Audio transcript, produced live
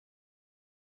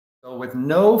So with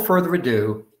no further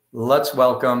ado, let's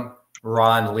welcome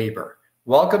Ron Lieber.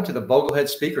 Welcome to the Bogleheads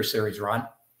Speaker Series, Ron.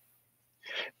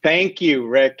 Thank you,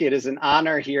 Rick. It is an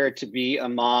honor here to be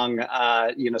among,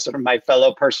 sort of my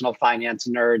fellow personal finance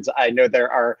nerds. I know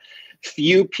there are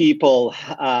few people,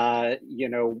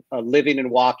 living and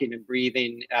walking and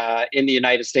breathing in the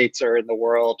United States or in the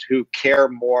world who care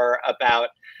more about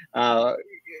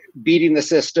beating the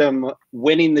system,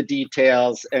 winning the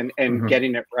details, and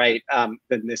getting it right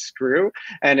than this crew.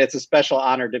 And it's a special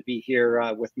honor to be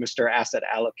here with Mr. Asset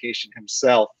Allocation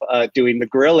himself doing the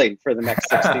grilling for the next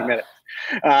 60 minutes.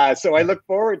 So I look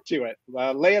forward to it.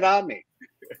 Lay it on me.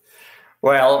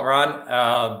 Well,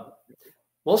 Ron,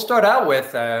 we'll start out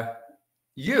with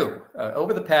you.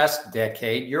 Over the past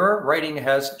decade, your writing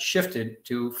has shifted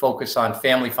to focus on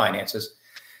family finances,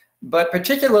 but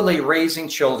particularly raising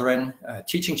children,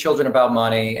 teaching children about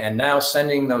money, and now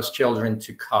sending those children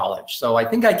to college. So I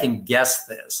think I can guess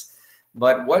this,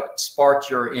 but what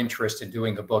sparked your interest in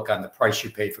doing a book on the price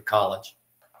you paid for college?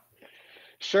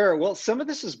 Sure. Well, some of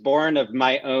this is born of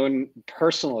my own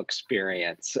personal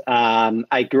experience.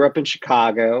 I grew up in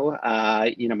Chicago.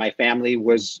 My family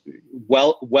was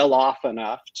well off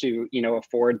enough to,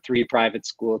 afford 3 private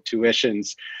school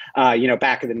tuitions,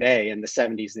 back in the day in the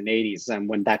 70s and 80s, and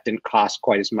when that didn't cost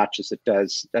quite as much as it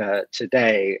does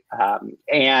today.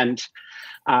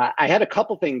 I had a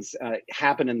couple things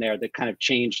happen in there that kind of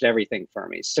changed everything for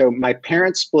me. So my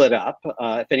parents split up.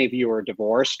 If any of you are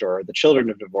divorced or the children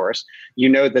of divorce,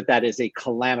 you know that is a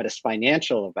calamitous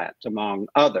financial event among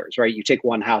others, right? You take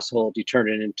one household, you turn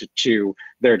it into 2,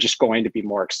 there are just going to be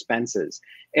more expenses.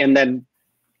 And then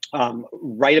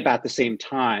right about the same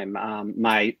time,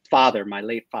 my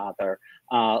late father,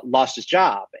 lost his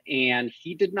job, and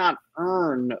he did not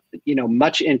earn,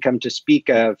 much income to speak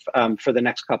of for the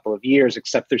next couple of years,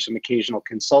 except through some occasional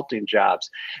consulting jobs.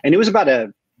 And it was about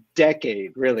a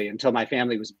decade, really, until my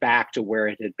family was back to where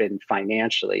it had been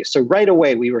financially. So right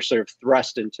away, we were sort of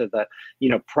thrust into the,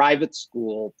 private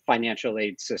school financial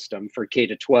aid system for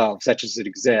K-12, such as it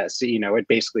exists. It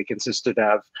basically consisted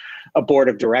of a board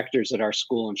of directors at our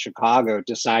school in Chicago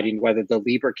deciding whether the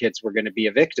Lieber kids were going to be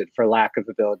evicted for lack of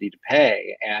ability to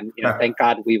pay. And, thank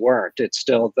God we weren't. It's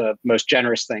still the most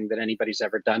generous thing that anybody's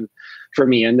ever done for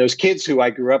me. And those kids who I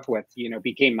grew up with,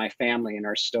 became my family and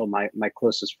are still my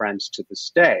closest friends to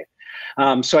this day.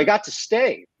 So I got to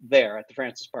stay there at the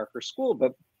Francis Parker School,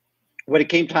 but when it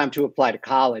came time to apply to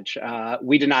college,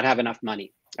 we did not have enough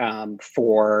money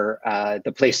for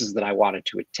the places that I wanted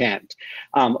to attend.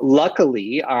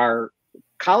 Luckily, our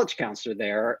college counselor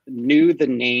there knew the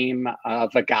name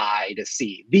of a guy to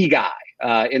see, the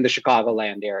guy in the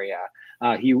Chicagoland area,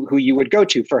 who you would go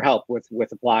to for help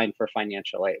with applying for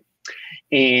financial aid.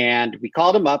 And we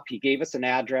called him up. He gave us an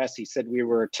address. He said we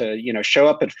were to, show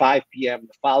up at 5 p.m.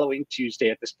 the following Tuesday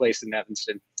at this place in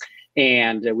Evanston.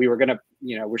 And we were going to,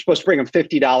 we're supposed to bring him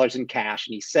 $50 in cash.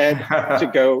 And he said to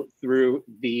go through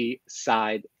the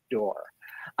side door.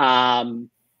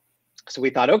 So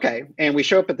we thought, okay. And we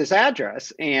show up at this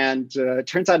address, and it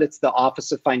turns out it's the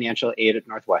Office of Financial Aid at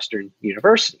Northwestern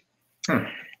University.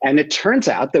 And it turns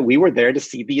out that we were there to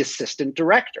see the assistant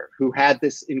director, who had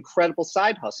this incredible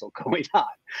side hustle going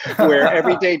on, where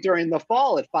every day during the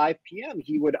fall at 5 p.m.,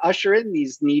 he would usher in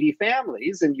these needy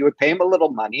families, and you would pay him a little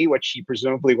money, which he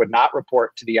presumably would not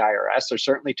report to the IRS or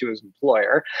certainly to his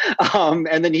employer.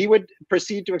 And then he would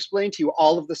proceed to explain to you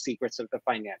all of the secrets of the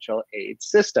financial aid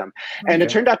system. Okay. And it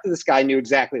turned out that this guy knew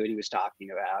exactly what he was talking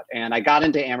about. And I got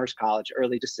into Amherst College,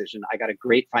 early decision. I got a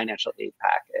great financial aid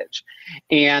package.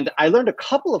 And I learned a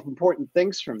couple of important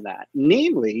things from that,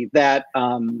 namely that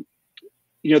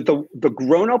the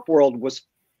grown-up world was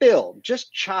filled,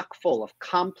 just chock full of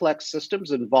complex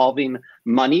systems involving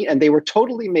money, and they were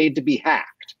totally made to be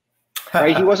hacked.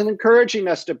 Right? He wasn't encouraging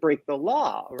us to break the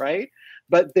law, right?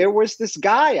 But there was this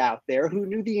guy out there who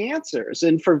knew the answers,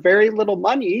 and for very little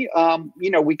money,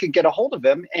 we could get a hold of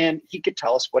him, and he could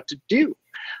tell us what to do.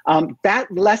 That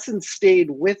lesson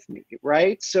stayed with me,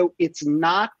 right? So it's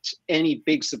not any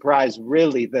big surprise,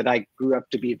 really, that I grew up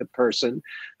to be the person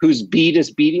whose beat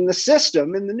is beating the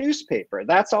system in the newspaper.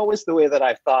 That's always the way that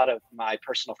I've thought of my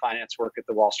personal finance work at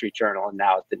the Wall Street Journal and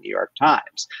now at the New York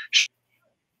Times.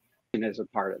 As a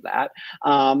part of that.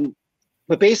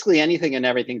 But basically anything and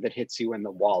everything that hits you in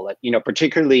the wallet,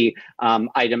 particularly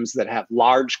items that have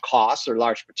large costs or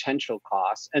large potential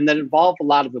costs and that involve a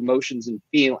lot of emotions and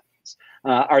feelings.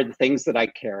 are the things that I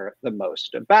care the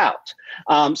most about.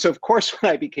 So of course,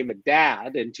 when I became a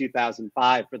dad in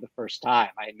 2005 for the first time,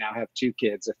 I now have two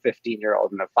kids, a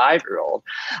 15-year-old and a 5-year-old,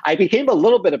 I became a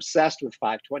little bit obsessed with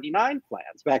 529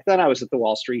 plans. Back then I was at the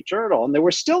Wall Street Journal, and there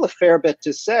was still a fair bit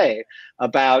to say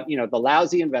about, you know, the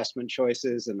lousy investment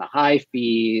choices and the high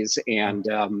fees and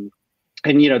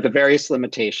you know, the various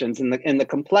limitations and the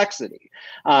complexity.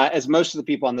 As most of the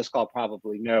people on this call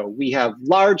probably know, we have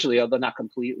largely, although not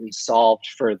completely, solved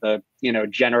for the, you know,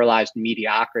 generalized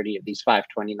mediocrity of these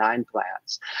 529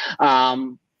 plans.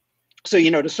 So, you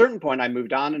know, at a certain point, I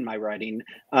moved on in my writing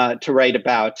to write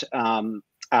about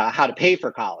how to pay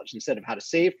for college instead of how to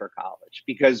save for college,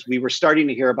 because we were starting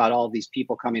to hear about all these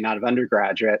people coming out of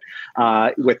undergraduate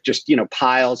with just, you know,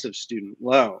 piles of student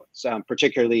loans,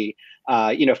 particularly,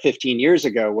 you know, 15 years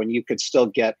ago when you could still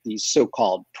get these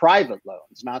so-called private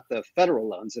loans, not the federal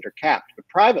loans that are capped, but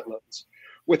private loans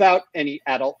without any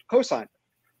adult cosigner.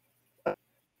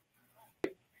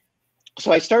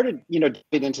 So I started, you know,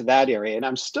 digging into that area, and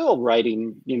I'm still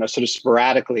writing, you know, sort of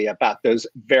sporadically about those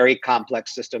very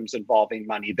complex systems involving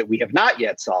money that we have not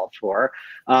yet solved for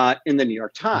in the New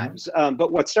York Times.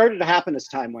 But what started to happen as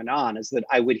time went on is that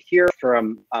I would hear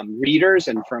from readers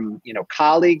and from, you know,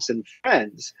 colleagues and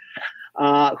friends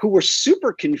who were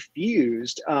super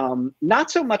confused,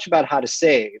 not so much about how to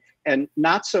save and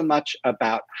not so much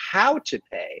about how to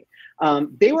pay.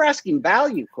 They were asking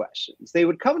value questions. They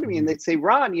would come to me and they'd say,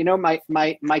 Ron, you know, my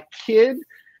kid,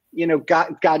 you know,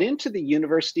 got into the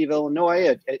University of Illinois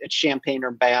at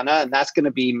Champaign-Urbana, and that's going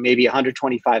to be maybe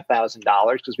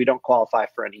 $125,000 because we don't qualify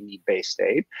for any need-based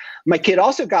aid. My kid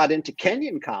also got into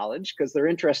Kenyon College because they're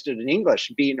interested in English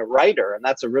and being a writer, and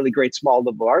that's a really great small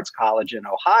liberal arts college in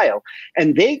Ohio.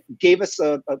 And they gave us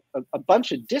a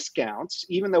bunch of discounts,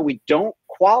 even though we don't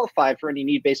qualify for any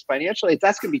need-based financial aid.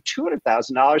 That's going to be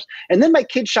 $200,000. And then my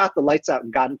kid shot the lights out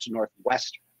and got into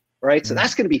Northwestern. Right, so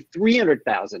that's going to be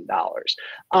 $300,000.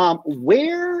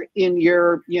 Where in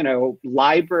your, you know,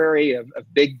 library of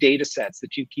big data sets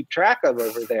that you keep track of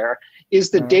over there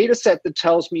is the data set that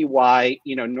tells me why,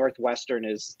 you know, Northwestern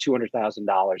is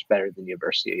 $200,000 better than the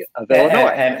University of Illinois?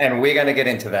 And we're going to get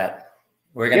into that.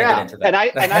 We're going to get into that. And I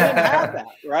didn't have that,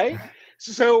 right?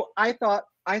 So I thought,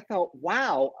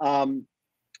 wow,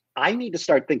 I need to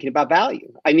start thinking about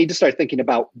value. I need to start thinking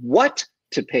about what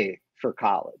to pay for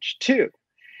college too.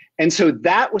 And so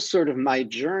that was sort of my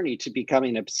journey to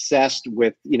becoming obsessed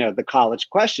with, you know, the college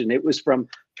question. It was from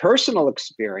personal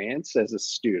experience as a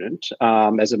student,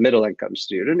 as a middle-income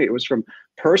student. It was from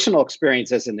personal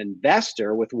experience as an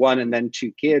investor with 1 and then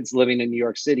 2 kids living in New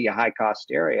York City, a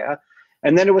high-cost area.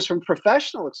 And then it was from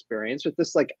professional experience with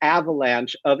this like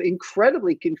avalanche of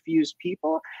incredibly confused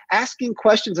people asking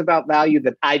questions about value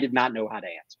that I did not know how to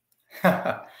answer.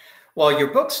 Well,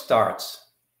 your book starts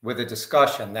with a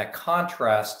discussion that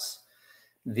contrasts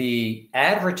the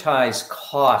advertised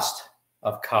cost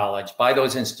of college by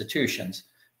those institutions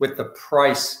with the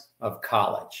price of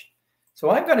college.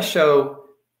 So I'm going to show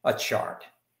a chart,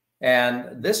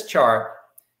 and this chart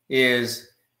is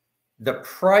the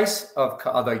price of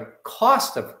the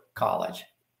cost of college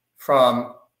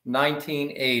from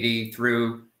 1980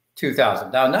 through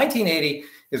 2000. Now, 1980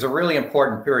 is a really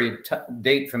important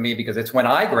date for me because it's when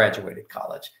I graduated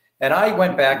college. And I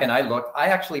went back and I looked, I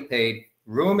actually paid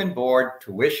room and board,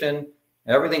 tuition,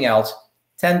 everything else,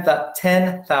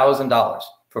 $10,000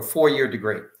 for a 4-year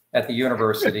degree at the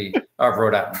University of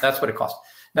Rhode Island. That's what it cost.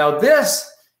 Now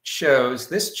this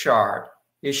chart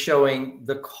is showing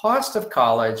the cost of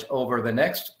college over the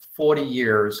next 40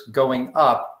 years going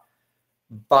up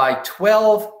by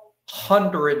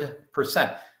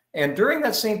 1,200%. And during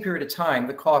that same period of time,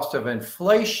 the cost of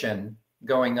inflation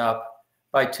going up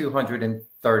by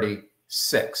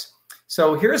 236.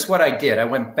 So here's what I did. I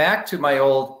went back to my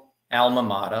old alma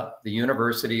mater, the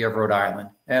University of Rhode Island,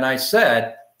 and I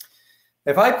said,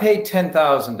 if I paid $10,000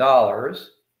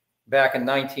 back in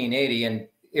 1980, and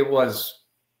it was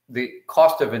the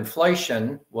cost of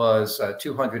inflation was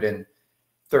 236%,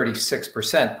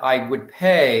 I would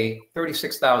pay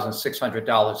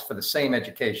 $36,600 for the same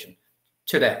education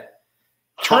today.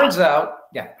 Turns out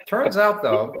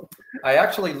though, I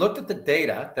actually looked at the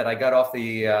data that I got off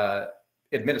the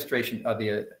administration of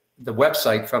the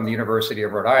website from the University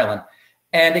of Rhode Island,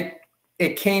 and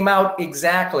it came out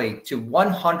exactly to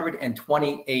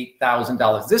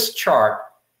 $128,000. This chart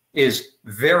is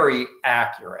very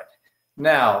accurate.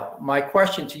 Now, my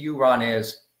question to you, Ron,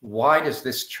 is why does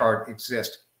this chart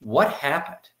exist? What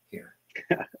happened here?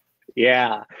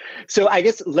 Yeah. So I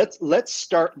guess let's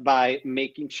start by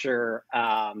making sure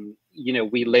you know,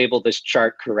 we label this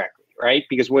chart correctly, right?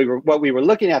 Because what we were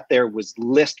looking at there was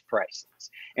list prices.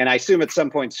 And I assume at some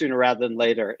point sooner rather than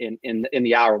later in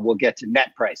the hour, we'll get to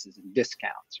net prices and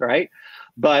discounts, right?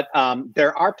 But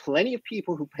there are plenty of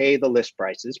people who pay the list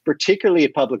prices, particularly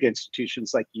at public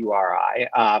institutions like URI,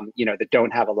 that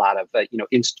don't have a lot of,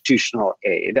 institutional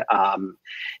aid.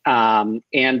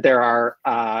 And there are,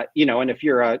 and if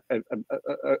you're a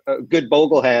good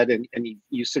Boglehead and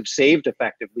you sort of saved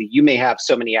effectively, you may have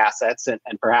so many assets and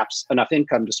perhaps enough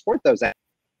income to support those assets.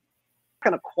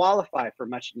 Going to qualify for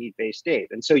much need-based aid.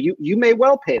 And so you may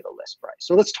well pay the list price.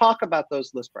 So let's talk about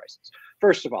those list prices.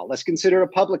 First of all, let's consider a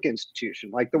public institution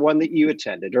like the one that you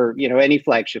attended, or any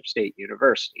flagship state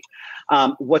university.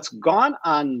 What's gone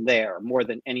on there more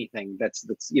than anything that's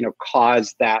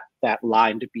caused that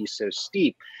line to be so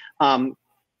steep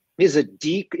is a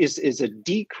decrease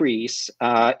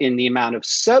in the amount of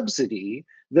subsidy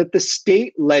that the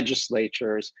state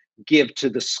legislatures give to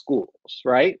the schools,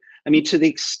 right? I mean, to the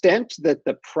extent that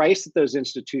the price that those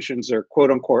institutions are,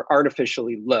 quote unquote,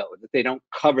 artificially low, that they don't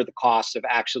cover the costs of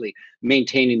actually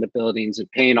maintaining the buildings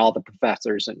and paying all the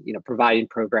professors and, providing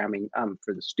programming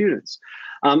for the students,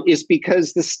 is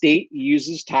because the state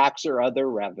uses tax or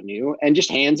other revenue and just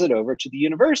hands it over to the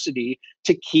university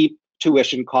to keep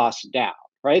tuition costs down.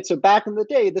 Right. So back in the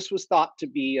day, this was thought to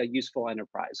be a useful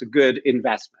enterprise, a good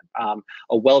investment.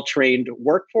 A well-trained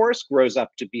workforce grows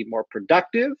up to be more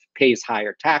productive, pays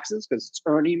higher taxes because it's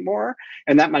earning more.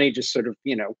 And that money just sort of,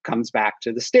 comes back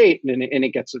to the state and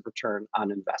it gets a return on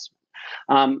investment.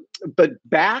 But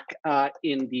back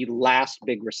in the last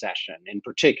big recession, in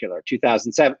particular,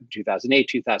 2007, 2008,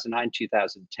 2009,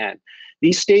 2010,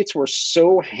 these states were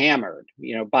so hammered,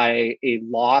 by a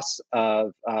loss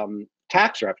of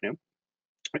tax revenue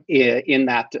in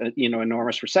that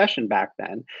enormous recession back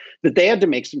then, that they had to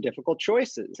make some difficult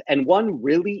choices. And one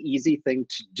really easy thing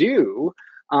to do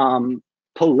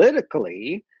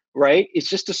politically, right, is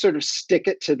just to sort of stick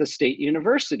it to the state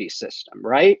university system,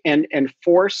 right, and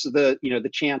force the the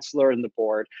chancellor and the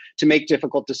board to make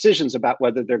difficult decisions about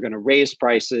whether they're going to raise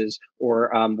prices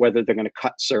or whether they're going to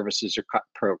cut services or cut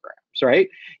programs, right?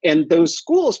 And those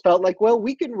schools felt like, well,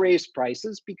 we can raise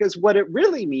prices because what it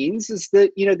really means is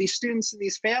that these students and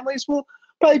these families will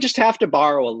probably just have to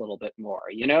borrow a little bit more,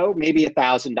 maybe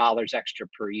 $1,000 extra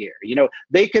per year.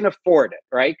 They can afford it,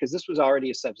 right? Because this was already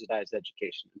a subsidized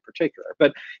education in particular.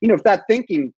 But, if that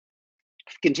thinking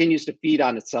continues to feed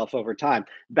on itself over time,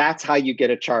 that's how you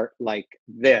get a chart like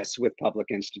this with public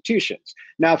institutions.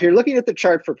 Now, if you're looking at the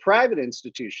chart for private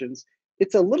institutions,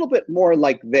 it's a little bit more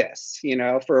like this,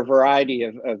 for a variety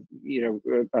of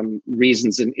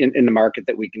reasons in the market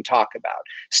that we can talk about.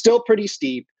 Still pretty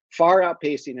steep, far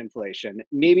outpacing inflation,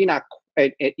 maybe not,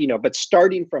 but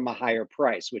starting from a higher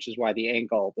price, which is why the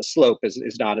slope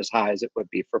is not as high as it would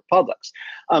be for publics.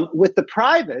 With the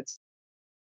privates,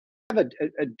 have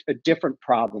a different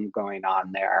problem going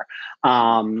on there,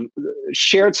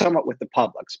 shared somewhat with the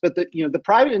publics, but the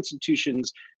private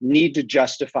institutions need to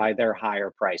justify their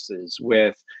higher prices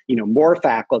with more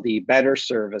faculty, better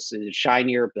services,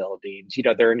 shinier buildings.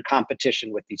 They're in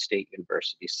competition with these state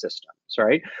university systems,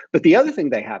 right? But the other thing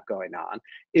they have going on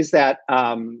is that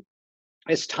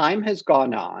as time has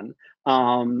gone on,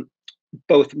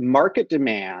 both market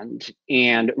demand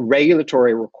and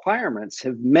regulatory requirements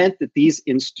have meant that these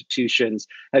institutions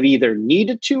have either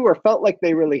needed to or felt like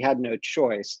they really had no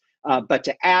choice but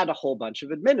to add a whole bunch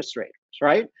of administrators,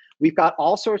 right? We've got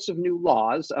all sorts of new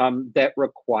laws that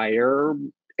require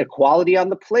equality on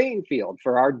the playing field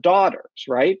for our daughters,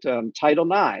 right? Title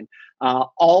IX,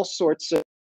 all sorts of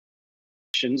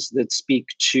that speak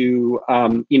to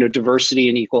diversity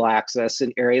and equal access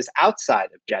in areas outside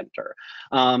of gender.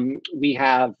 We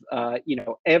have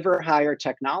ever higher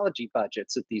technology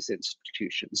budgets at these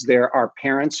institutions. There are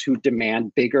parents who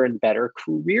demand bigger and better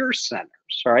career centers,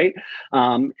 right?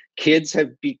 Kids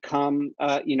have become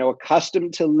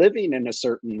accustomed to living in a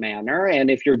certain manner, and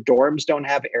if your dorms don't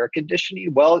have air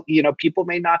conditioning, well, people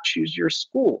may not choose your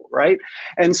school, right?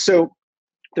 And so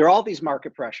there are all these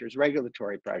market pressures,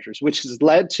 regulatory pressures, which has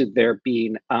led to there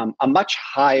being a much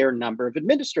higher number of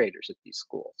administrators at these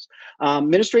schools.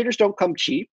 Administrators don't come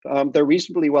cheap. They're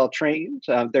reasonably well trained.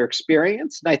 They're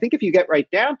experienced. And I think if you get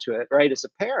right down to it, right, as a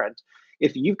parent,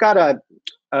 if you've got a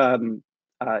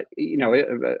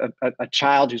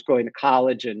child who's going to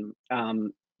college and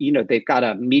they've got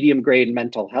a medium grade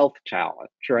mental health challenge,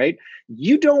 right?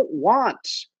 You don't want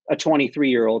a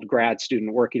 23-year-old grad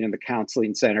student working in the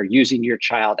counseling center using your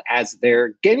child as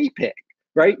their guinea pig,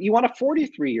 right? You want a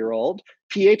 43-year-old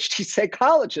PhD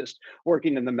psychologist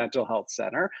working in the mental health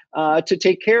center to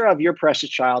take care of your precious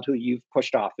child who you've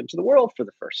pushed off into the world for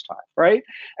the first time, right?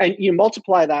 And you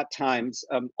multiply that times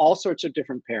all sorts of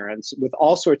different parents with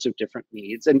all sorts of different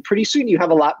needs, and pretty soon you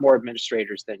have a lot more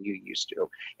administrators than you used to,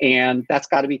 and that's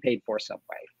got to be paid for some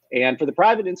way. And for the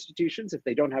private institutions, if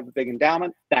they don't have a big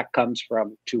endowment, that comes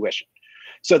from tuition.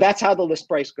 So that's how the list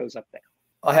price goes up there.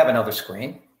 I have another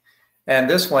screen. And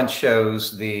this one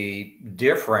shows the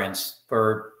difference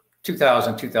for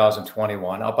 2000,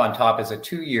 2021. Up on top is a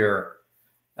 2-year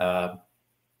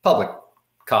public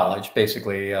college,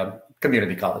 basically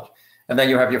community college. And then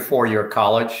you have your 4-year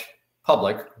college,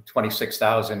 public,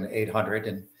 26,800.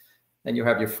 And then you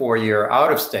have your 4-year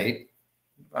out of state,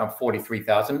 around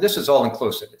 43,000. This is all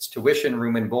inclusive. It's tuition,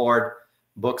 room and board,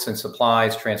 books and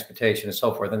supplies, transportation, and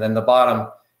so forth. And then the bottom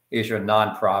is your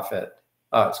nonprofit.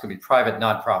 It's going to be private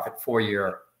nonprofit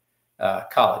 4-year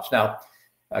college. Now,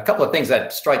 a couple of things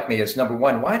that strike me is, number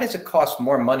one, why does it cost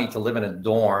more money to live in a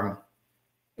dorm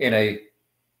in a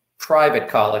private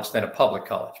college than a public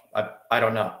college? I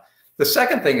don't know. The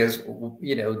second thing is,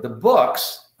 you know, the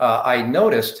books, I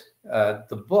noticed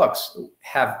the books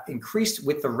have increased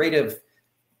with the rate of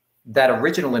that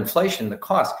original inflation, the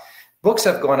cost. Books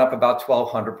have gone up about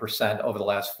 1,200% over the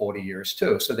last 40 years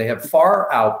too. So they have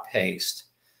far outpaced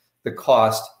the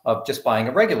cost of just buying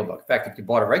a regular book. In fact, if you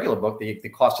bought a regular book, the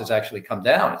cost has actually come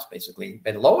down. It's basically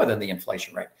been lower than the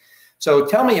inflation rate. So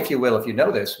tell me, if you will, if you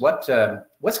know this, what's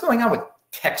going on with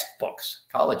textbooks,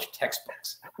 college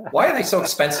textbooks? Why are they so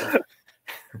expensive?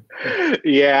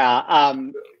 Yeah,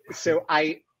 so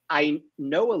I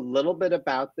know a little bit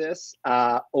about this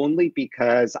only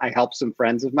because I helped some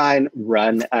friends of mine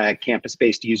run a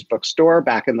campus-based used bookstore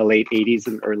back in the late 80s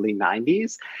and early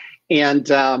 90s. And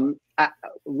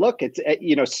look, it's,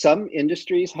 you know, some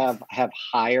industries have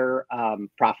higher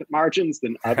profit margins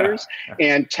than others,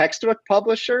 and textbook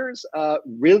publishers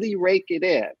really rake it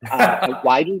in.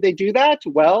 Why do they do that?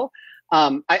 Well,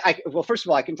 well, first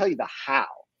of all, I can tell you the how,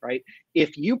 right?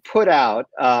 If you put out,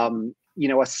 you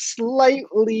know, a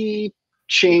slightly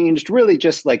changed, really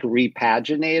just like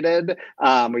repaginated,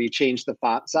 or you change the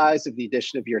font size of the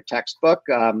edition of your textbook,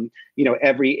 you know,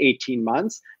 every 18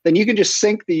 months, then you can just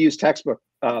sink the used textbook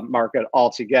market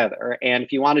altogether. And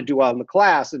if you want to do well in the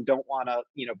class and don't want to,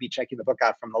 you know, be checking the book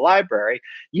out from the library,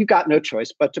 you got no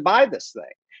choice but to buy this thing.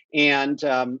 And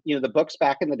you know, the books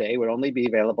back in the day would only be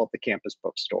available at the campus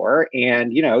bookstore,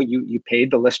 and you know, you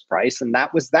paid the list price, and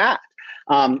that was that.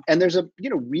 And there's a, you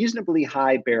know, reasonably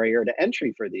high barrier to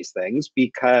entry for these things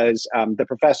because the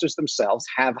professors themselves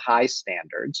have high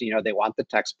standards. You know, they want the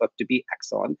textbook to be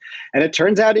excellent. And it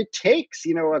turns out it takes,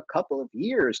 you know, a couple of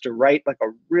years to write like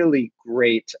a really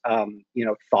great, you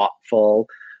know, thoughtful,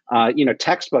 you know,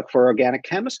 textbook for organic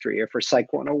chemistry or for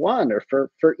Psych 101 or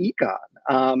for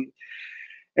econ.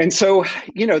 And so,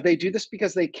 you know, they do this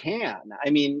because they can. I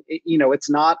mean, you know, it's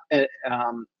not an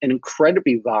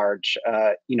incredibly large,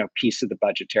 you know, piece of the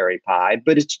budgetary pie,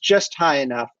 but it's just high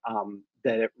enough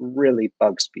that it really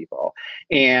bugs people.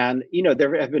 And, you know,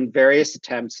 there have been various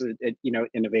attempts at you know,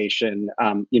 innovation,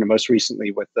 you know, most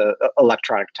recently with the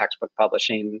electronic textbook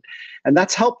publishing, and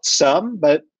that's helped some,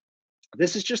 but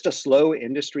this is just a slow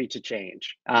industry to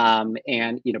change.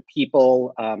 And, you know,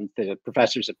 people, the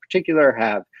professors in particular,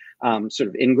 have sort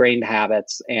of ingrained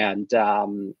habits, and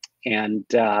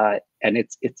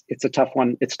it's a tough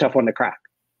one. It's a tough one to crack.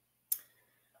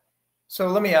 So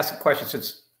let me ask a question,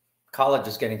 since college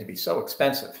is getting to be so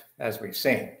expensive, as we've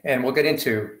seen, and we'll get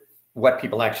into what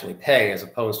people actually pay as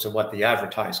opposed to what the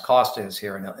advertised cost is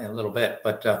here in a little bit.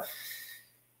 But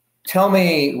tell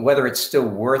me whether it's still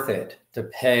worth it to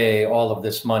pay all of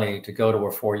this money to go to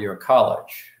a 4-year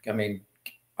college. I mean,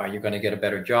 are you going to get a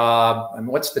better job? I mean,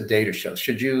 what's the data show?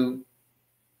 Should you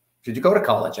go to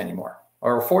college anymore,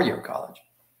 or a 4-year college?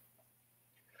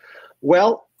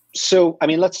 Well, so I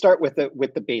mean, let's start with the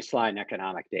baseline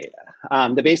economic data.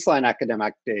 The baseline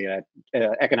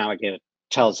economic data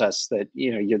tells us that,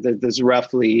 you know, there's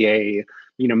roughly a,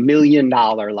 you know, $1 million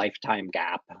lifetime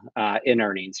gap in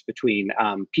earnings between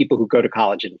people who go to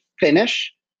college and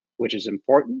finish, which is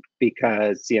important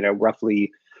because, you know, roughly,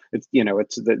 it's, you know,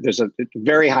 there's a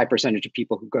very high percentage of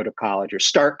people who go to college or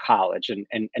start college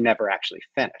and never actually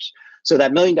finish. So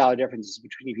that $1 million difference is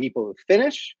between people who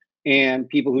finish and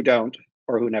people who don't,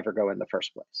 or who never go in the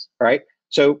first place, right?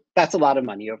 So that's a lot of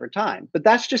money over time, but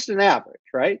that's just an average,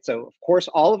 right? So of course,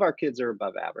 all of our kids are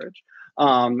above average.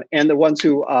 And the ones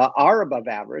who are above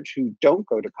average, who don't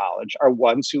go to college, are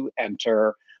ones who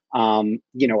enter,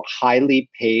 you know, highly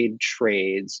paid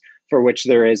trades for which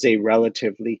there is a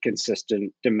relatively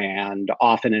consistent demand,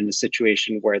 often in a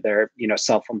situation where they're,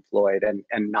 self-employed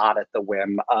and not at the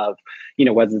whim of,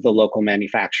 whether the local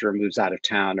manufacturer moves out of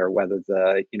town or whether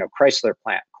the, Chrysler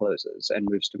plant closes and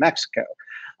moves to Mexico.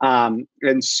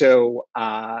 And so,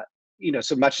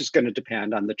 so much is going to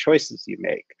depend on the choices you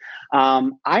make.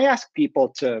 I ask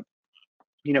people to,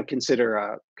 consider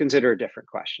a different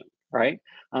question, right?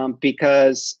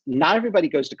 Because not everybody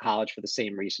goes to college for the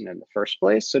same reason in the first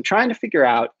place. So trying to figure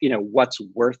out, what's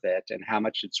worth it and how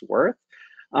much it's worth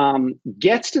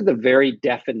gets to the very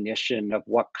definition of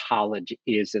what college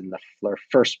is in the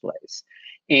first place.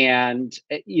 And,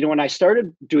 when I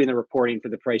started doing the reporting for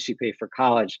The Price You Pay for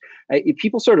College,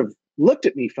 people sort of looked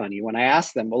at me funny when I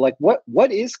asked them, well, like,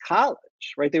 what is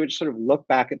college, right? They would just sort of look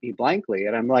back at me blankly.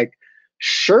 And I'm like,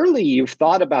 surely you've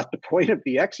thought about the point of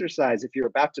the exercise if you're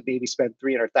about to maybe spend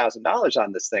 $300,000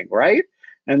 on this thing, right?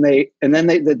 And then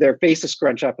their faces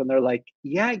scrunch up and they're like,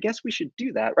 yeah, I guess we should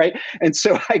do that, right? And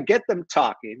so I get them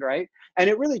talking, right?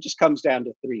 And it really just comes down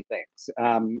to three things.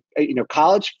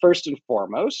 College first and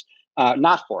foremost,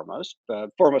 not foremost,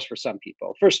 but foremost for some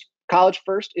people. College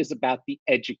first is about the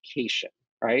education,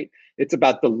 right? It's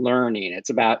about the learning.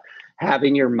 It's about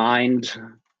having your mind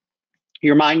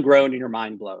grown and your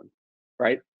mind blown,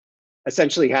 right?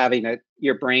 Essentially having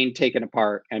your brain taken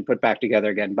apart and put back together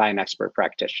again by an expert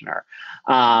practitioner.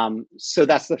 So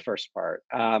that's the first part.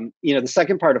 The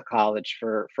second part of college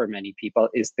for many people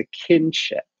is the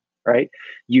kinship, right?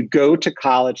 You go to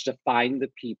college to find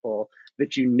the people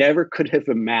that you never could have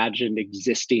imagined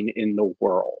existing in the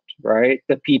world, right?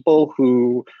 The people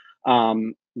who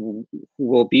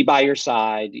will be by your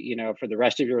side, for the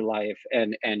rest of your life,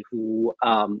 and who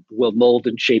will mold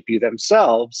and shape you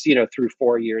themselves, through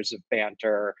 4 years of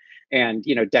banter and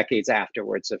decades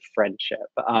afterwards of friendship.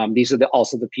 These are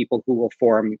also the people who will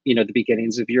form the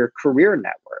beginnings of your career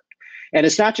network. And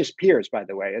it's not just peers, by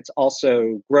the way; it's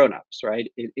also grown-ups, right?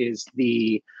 It is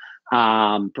the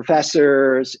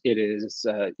professors, it is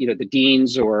the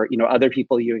deans or other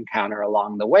people you encounter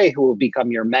along the way who will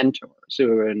become your mentors,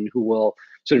 and who will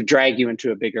sort of drag you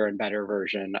into a bigger and better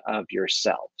version of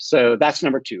yourself. So that's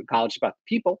number two. College is about the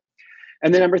people.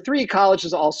 And then number three, college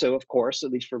is also, of course,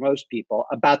 at least for most people,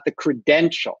 about the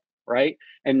credential, right?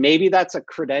 And maybe that's a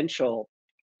credential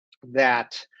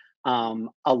that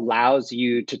allows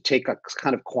you to take a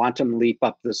kind of quantum leap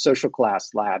up the social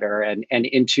class ladder and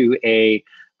into a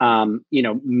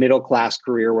middle class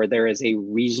career where there is a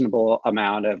reasonable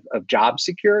amount of job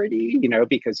security,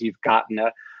 because you've gotten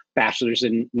a bachelor's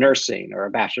in nursing or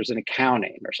a bachelor's in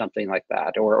accounting or something like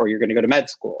that, or you're going to go to med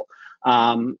school.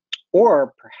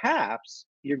 Or perhaps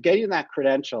you're getting that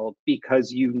credential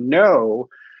because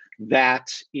that,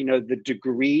 the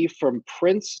degree from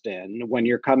Princeton, when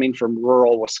you're coming from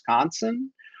rural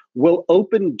Wisconsin, will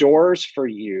open doors for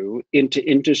you into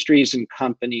industries and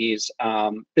companies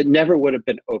that never would have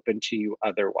been open to you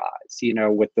otherwise,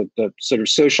 with the sort of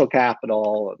social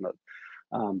capital and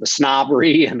the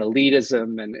snobbery and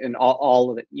elitism and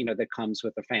all of it, that comes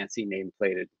with a fancy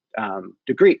name-plated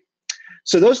degree.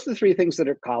 So those are the three things that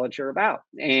college are about.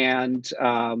 And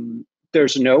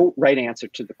there's no right answer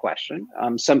to the question.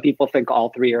 Some people think all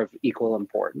three are of equal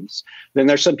importance. Then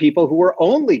there's some people who are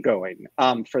only going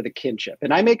for the kinship.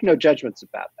 And I make no judgments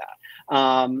about that.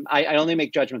 I only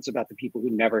make judgments about the people who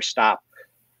never stop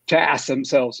to ask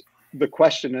themselves the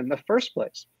question in the first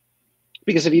place.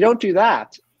 Because if you don't do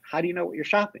that, how do you know what you're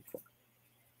shopping for?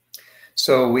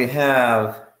 So we're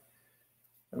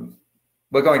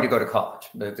going to go to college.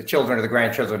 The children or the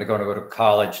grandchildren are going to go to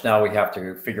college. Now we have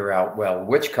to figure out, well,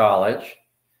 which college,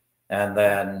 and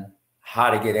then how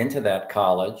to get into that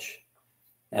college,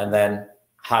 and then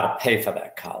how to pay for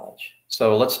that college.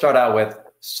 So let's start out with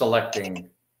selecting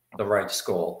the right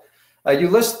school. You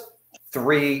list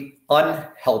three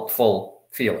unhelpful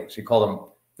feelings. You call them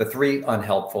the three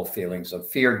unhelpful feelings of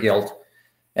fear, guilt,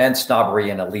 and snobbery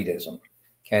and elitism.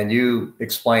 Can you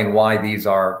explain why these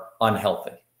are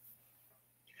unhealthy?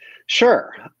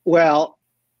 Sure. Well,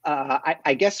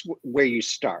 I guess where you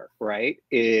start, right,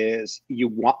 is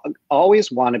you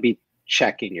always want to be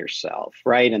checking yourself,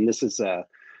 right? And this is not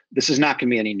going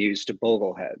to be any news to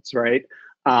Bogleheads, right?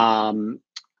 The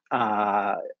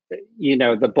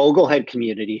Boglehead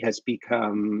community has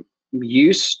become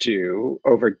used to,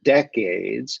 over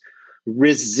decades,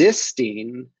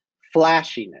 resisting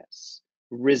flashiness,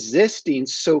 resisting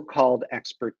so-called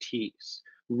expertise,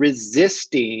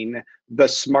 resisting the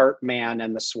smart man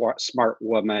and the smart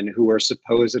woman who are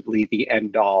supposedly the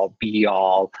end-all,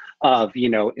 be-all of,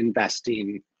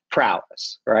 investing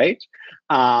prowess, right?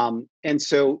 And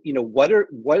so, what are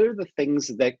the things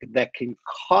that can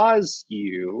cause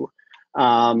you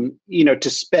to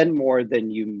spend more than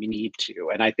you need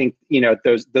to. And I think,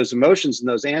 those emotions and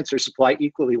those answers apply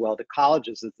equally well to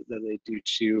colleges as they do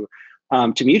to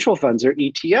mutual funds or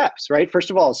ETFs, right? First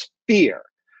of all, is fear,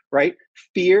 right?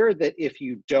 Fear that if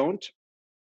you don't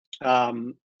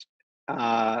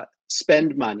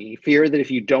spend money, fear that if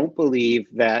you don't believe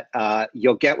that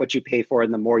you'll get what you pay for,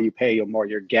 and the more you pay, the more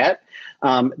you get.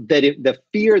 The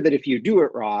fear that if you do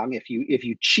it wrong, if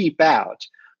you cheap out,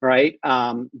 right,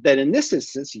 that in this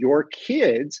instance, your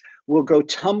kids will go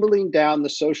tumbling down the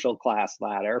social class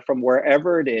ladder from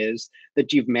wherever it is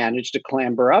that you've managed to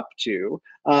clamber up to,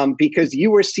 because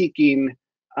you were seeking,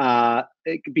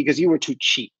 because you were too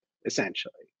cheap,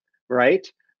 essentially,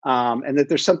 right? And that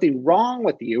there's something wrong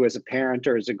with you as a parent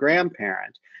or as a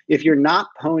grandparent if you're not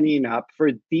ponying up for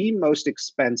the most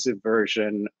expensive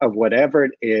version of whatever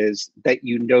it is that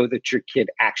you know that your kid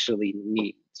actually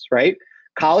needs, right?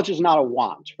 College is not a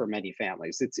want for many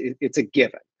families. It's a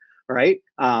given, right?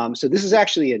 So this is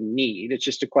actually a need. It's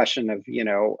just a question of,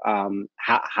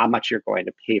 how much you're going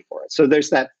to pay for it. So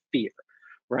there's that fear,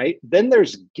 right? Then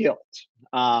there's guilt.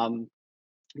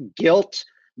 Guilt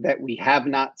that we have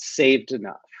not saved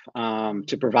enough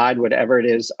to provide whatever it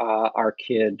is our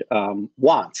kid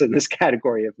wants in this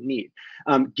category of need.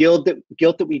 Guilt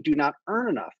that we do not earn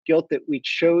enough. Guilt that we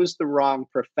chose the wrong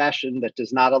profession that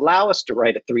does not allow us to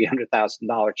write a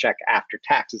 $300,000 check after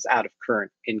taxes out of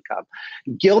current income.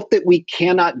 Guilt that we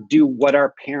cannot do what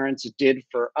our parents did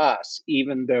for us,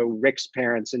 even though Rick's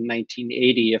parents in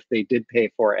 1980, if they did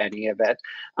pay for any of it,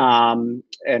 and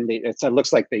it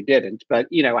looks like they didn't, but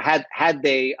had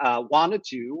they wanted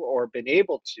to or been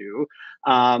able to,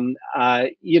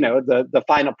 the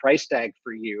final price tag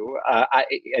for you,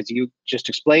 as you just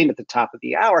explained at the top of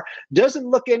the hour, doesn't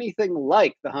look anything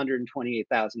like the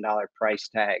 $128,000 price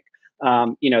tag,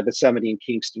 that somebody in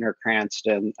Kingston or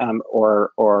Cranston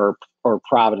or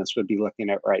Providence would be looking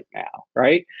at right now,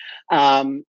 right?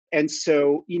 And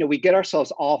so, we get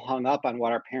ourselves all hung up on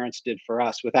what our parents did for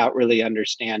us without really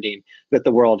understanding that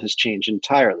the world has changed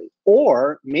entirely.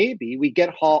 Or maybe we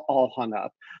get all hung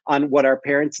up on what our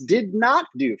parents did not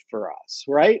do for us,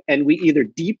 right? And we either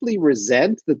deeply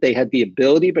resent that they had the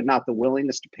ability but not the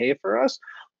willingness to pay for us,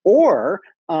 or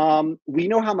we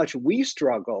know how much we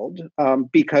struggled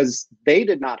because they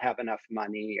did not have enough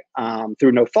money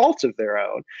through no fault of their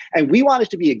own. And we want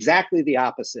it to be exactly the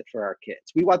opposite for our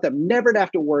kids. We want them never to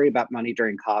have to worry about money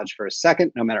during college for a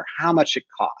second, no matter how much it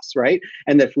costs, right?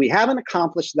 And if we haven't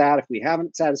accomplished that, if we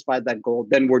haven't satisfied that goal,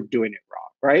 then we're doing it wrong,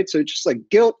 right? So it's just like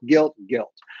guilt, guilt,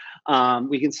 guilt.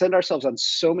 We can send ourselves on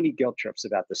so many guilt trips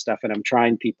about this stuff, and I'm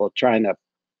trying to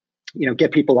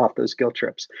get people off those guilt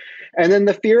trips. And then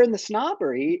the fear and the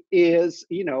snobbery is,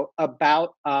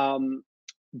 about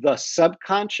the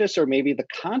subconscious or maybe the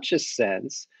conscious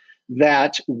sense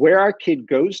that where our kid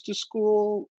goes to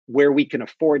school, where we can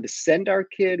afford to send our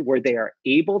kid, where they are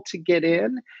able to get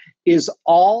in, is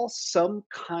all some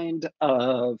kind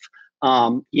of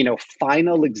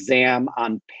final exam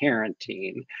on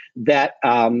parenting that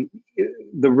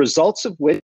the results of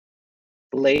which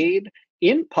laid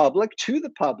in public to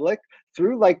the public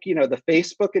through the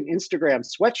Facebook and Instagram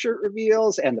sweatshirt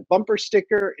reveals and the bumper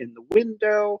sticker in the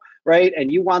window, right?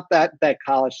 And you want that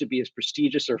college to be as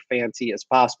prestigious or fancy as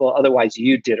possible. Otherwise,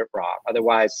 you did it wrong.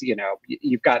 Otherwise,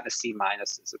 you've gotten a C-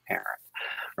 as a parent,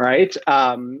 right?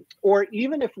 Or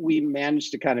even if we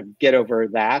manage to kind of get over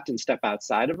that and step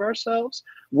outside of ourselves,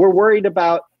 we're worried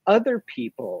about other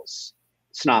people's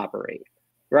snobbery,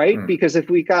 right? Because if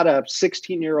we got a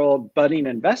 16-year-old budding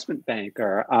investment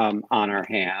banker on our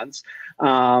hands,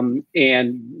 and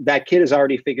that kid has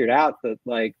already figured out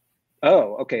that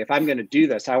oh, okay, if I'm going to do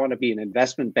this, I want to be an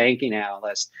investment banking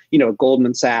analyst,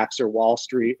 Goldman Sachs or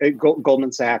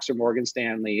Goldman Sachs or Morgan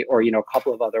Stanley, or, a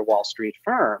couple of other Wall Street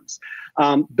firms.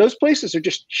 Those places are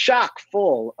just chock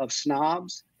full of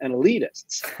snobs and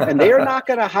elitists, and they are not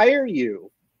going to hire you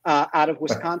out of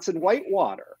Wisconsin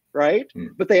Whitewater, right?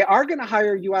 But they are going to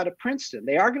hire you out of Princeton.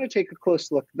 They are going to take a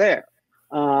close look there.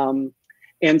 And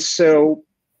so,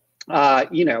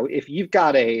 if you've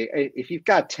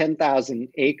got 10,000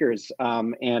 acres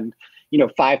and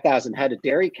 5,000 head of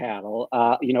dairy cattle,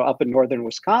 up in northern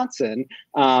Wisconsin,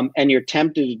 and you're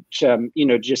tempted to,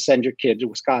 just send your kid to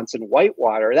Wisconsin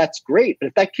Whitewater, that's great. But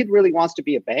if that kid really wants to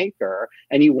be a banker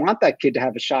and you want that kid to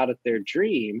have a shot at their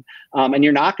dream, and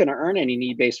you're not going to earn any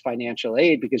need-based financial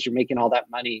aid because you're making all that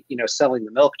money, selling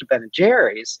the milk to Ben and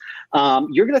Jerry's,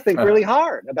 you're going to think really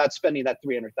hard about spending that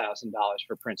 $300,000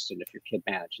 for Princeton if your kid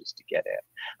manages to get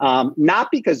in. Not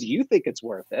because you think it's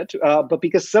worth it, but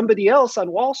because somebody else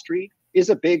on Wall Street is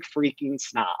a big freaking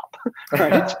snob,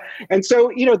 right? And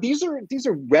so, these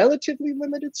are relatively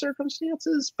limited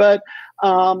circumstances, but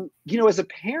as a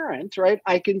parent, right,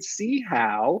 I can see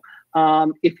how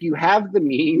if you have the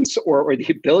means or the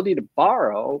ability to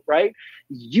borrow, right,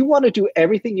 you want to do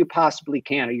everything you possibly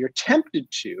can, or you're tempted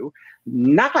to,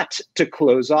 not to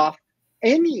close off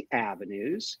any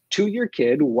avenues to your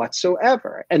kid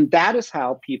whatsoever. And that is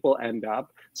how people end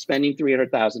up spending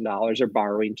 $300,000 or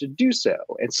borrowing to do so.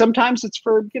 And sometimes it's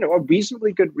for, a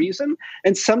reasonably good reason.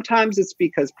 And sometimes it's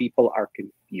because people are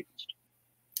confused.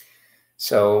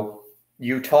 So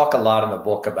you talk a lot in the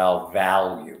book about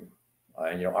value.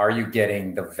 Are you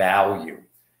getting the value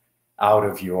out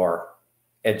of your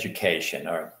education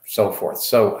or so forth?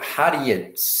 So how do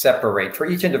you separate, for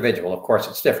each individual, of course,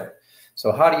 it's different.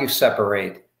 So how do you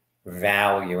separate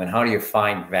value, and how do you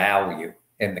find value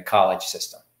in the college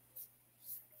system?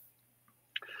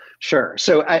 Sure.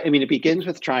 So, I mean, it begins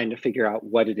with trying to figure out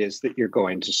what it is that you're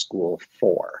going to school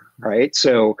for, right?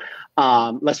 So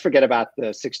let's forget about the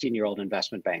 16-year-old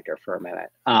investment banker for a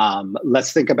minute.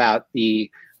 Let's think about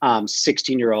the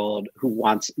 16-year-old who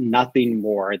wants nothing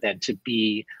more than to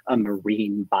be a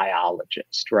marine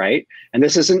biologist, right? And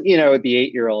this isn't, the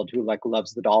 8-year-old who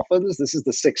loves the dolphins. This is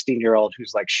the 16-year-old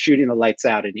who's shooting the lights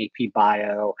out in AP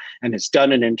Bio and has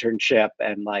done an internship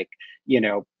and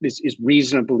is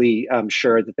reasonably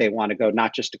sure that they want to go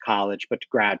not just to college, but to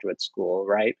graduate school,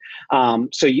 right?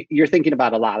 So you're thinking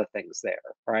about a lot of things there,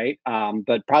 right?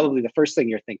 But probably the first thing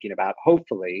you're thinking about,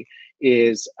 hopefully,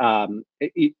 is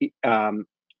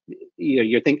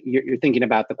you're thinking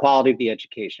about the quality of the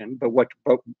education, but what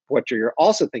you're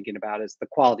also thinking about is the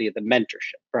quality of the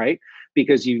mentorship, right?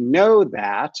 Because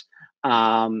that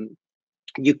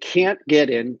you can't get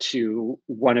into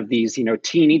one of these,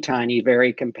 teeny tiny,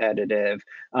 very competitive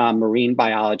marine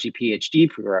biology PhD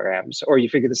programs, or you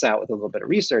figure this out with a little bit of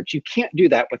research. You can't do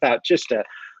that without just a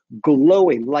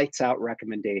glowing lights out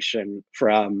recommendation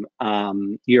from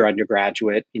your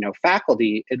undergraduate,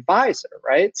 faculty advisor,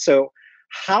 right? So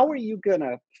how are you going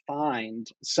to find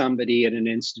somebody at an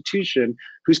institution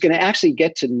who's going to actually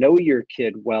get to know your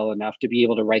kid well enough to be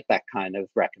able to write that kind of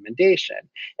recommendation?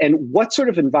 And what sort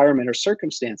of environment or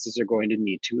circumstances are going to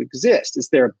need to exist? Is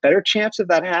there a better chance of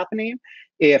that happening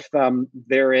if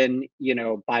they're in,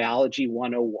 biology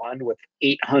 101 with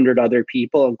 800 other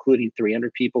people, including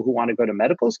 300 people who want to go to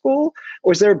medical school?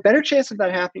 Or is there a better chance of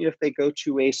that happening if they go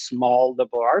to a small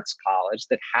liberal arts college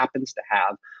that happens to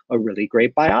have a really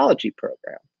great biology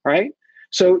program, right?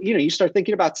 So, you start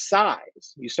thinking about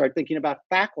size, you start thinking about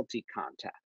faculty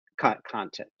content,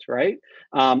 right?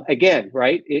 Again,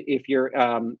 right, if you're,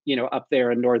 up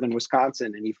there in northern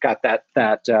Wisconsin and you've got that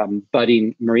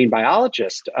budding marine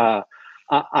biologist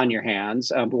on your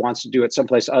hands who wants to do it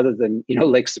someplace other than,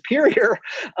 Lake Superior,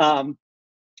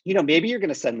 maybe you're going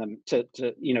to send them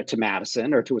to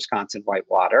Madison or to Wisconsin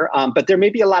Whitewater, but there may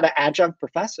be a lot of adjunct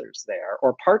professors there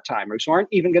or part-timers who aren't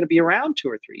even going to be around 2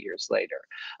 or 3 years later.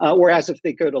 Whereas if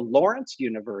they go to Lawrence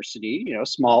University,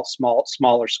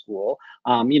 smaller school,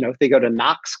 if they go to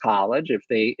Knox College, if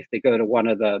they go to one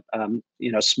of the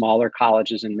smaller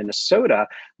colleges in Minnesota,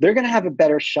 they're going to have a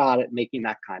better shot at making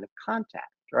that kind of contact.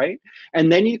 Right?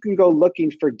 And then you can go looking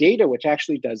for data, which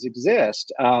actually does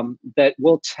exist, that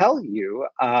will tell you,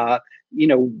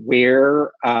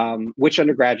 where, which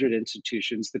undergraduate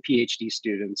institutions the PhD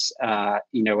students, at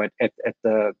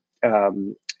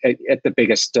the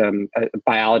biggest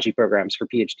biology programs for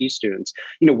PhD students,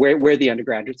 where the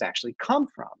undergraduates actually come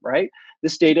from, right?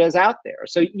 This data is out there.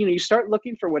 So, you start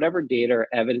looking for whatever data or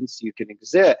evidence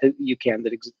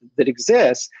that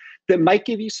exists that might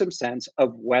give you some sense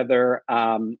of whether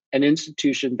an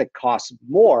institution that costs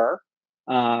more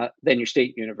than your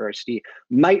state university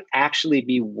might actually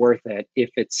be worth it if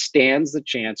it stands the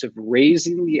chance of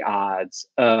raising the odds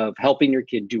of helping your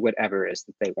kid do whatever it is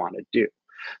that they want to do.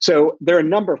 So there are a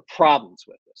number of problems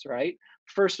with this, right?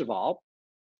 First of all,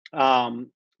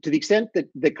 to the extent that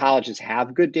the colleges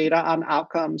have good data on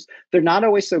outcomes, they're not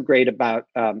always so great about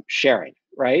sharing,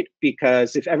 right?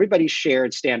 Because if everybody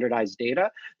shared standardized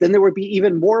data, then there would be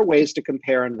even more ways to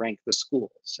compare and rank the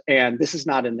schools. And this is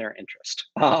not in their interest.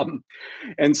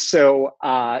 And so,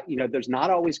 there's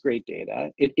not always great data.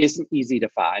 It isn't easy to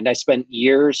find. I spent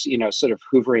years, sort of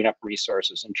hoovering up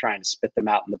resources and trying to spit them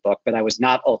out in the book, but I was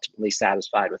not ultimately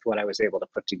satisfied with what I was able to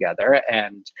put together.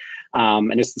 And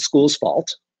it's the school's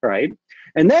fault, right?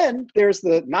 And then there's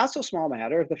the not so small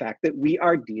matter of the fact that we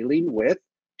are dealing with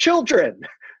children,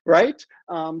 right?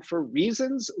 for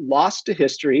reasons lost to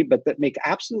history, but that make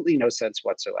absolutely no sense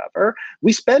whatsoever.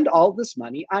 We spend all this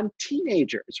money on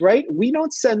teenagers, right? We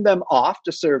don't send them off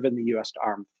to serve in the U.S.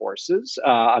 Armed Forces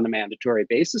on a mandatory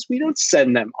basis. We don't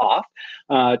send them off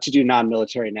to do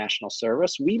non-military national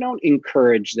service. We don't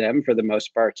encourage them, for the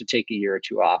most part, to take a year or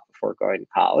two off before going to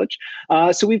college.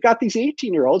 So we've got these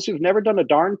 18-year-olds who've never done a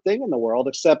darn thing in the world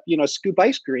except, scoop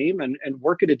ice cream and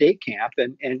work at a day camp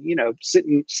and sit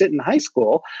in high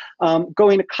school,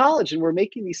 going to college, and we're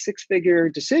making these six-figure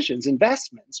decisions,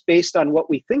 investments based on what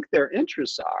we think their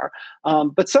interests are.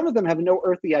 But some of them have no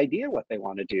earthly idea what they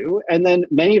want to do. And then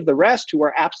many of the rest who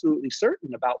are absolutely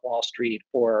certain about Wall Street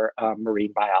or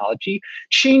marine biology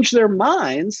change their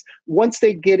minds once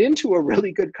they get into a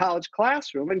really good college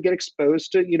classroom and get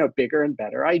exposed to, bigger and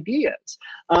better ideas.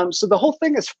 So the whole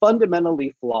thing is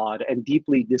fundamentally flawed and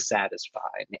deeply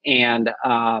dissatisfying. And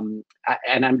I'm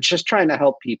just trying to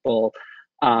help people,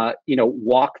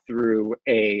 walk through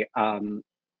a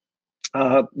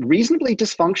reasonably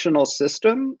dysfunctional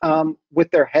system with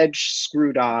their head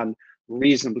screwed on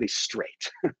reasonably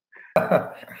straight.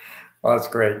 Well, that's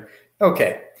great.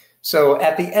 Okay, so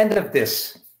at the end of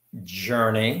this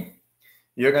journey,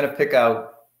 you're going to pick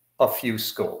out a few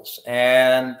schools,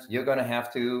 and you're going to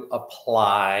have to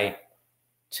apply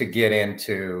to get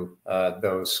into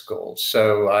those schools.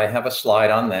 So I have a slide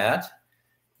on that,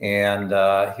 and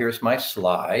here's my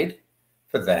slide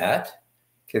for that.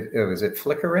 Is it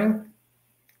flickering,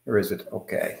 or is it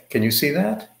okay? Can you see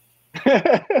that?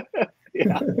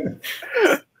 Yeah.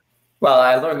 Well,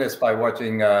 I learned this by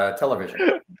watching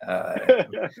television.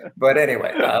 But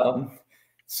anyway,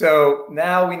 so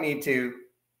now we need to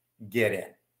get in.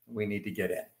 We need to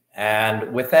get in.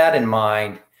 And with that in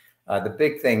mind, the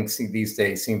big thing these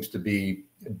days seems to be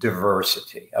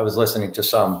diversity. I was listening to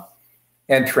some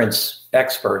entrance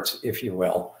experts, if you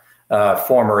will,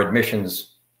 former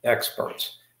admissions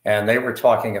experts, and they were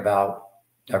talking about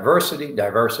diversity,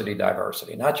 diversity,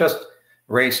 diversity, not just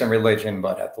race and religion,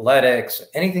 but athletics,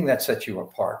 anything that sets you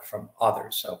apart from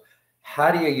others. So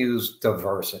how do you use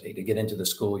diversity to get into the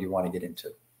school you want to get into?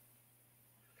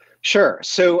 Sure.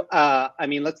 So,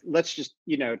 let's just,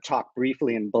 talk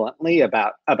briefly and bluntly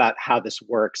about how this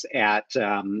works at,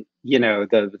 the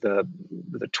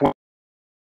 20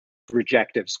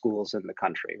 rejective schools in the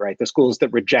country, right? The schools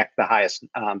that reject the highest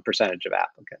percentage of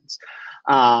applicants.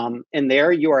 And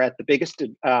there you are at the biggest,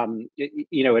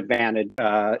 advantage.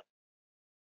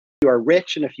 You are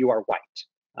rich, and if you are white.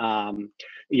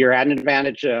 You're at an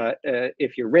advantage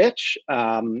if you're rich,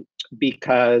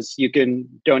 because you can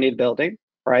donate a building,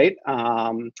 right?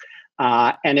 And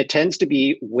it tends to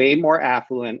be way more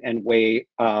affluent and way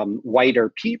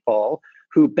whiter people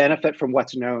who benefit from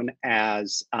what's known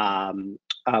as a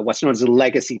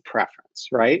legacy preference,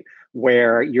 right?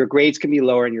 Where your grades can be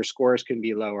lower and your scores can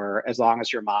be lower as long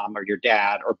as your mom or your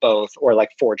dad or both, or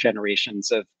like 4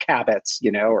 generations of Cabots,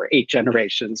 or 8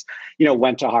 generations,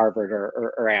 went to Harvard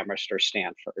or Amherst or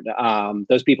Stanford.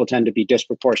 Those people tend to be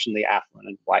disproportionately affluent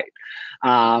and white.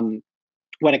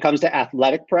 When it comes to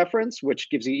athletic preference,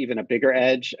 which gives you even a bigger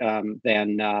edge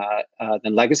than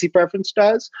legacy preference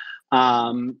does,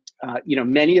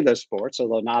 many of those sports,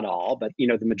 although not all, but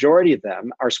the majority of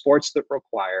them are sports that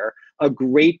require a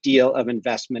great deal of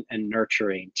investment and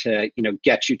nurturing to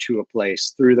get you to a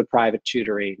place through the private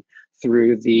tutoring,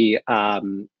 through the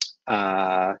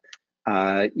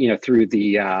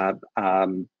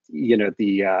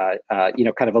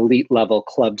kind of elite level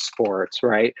club sports,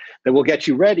 right? That will get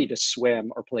you ready to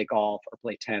swim or play golf or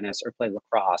play tennis or play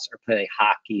lacrosse or play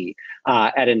hockey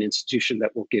at an institution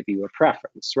that will give you a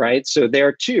preference, right? So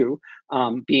there too,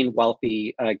 being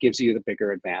wealthy gives you the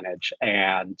bigger advantage,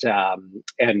 and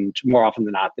more often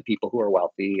than not, the people who are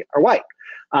wealthy are white.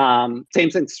 Same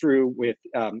thing's true with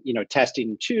testing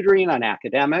and tutoring on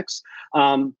academics.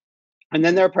 And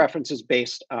then there are preferences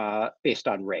based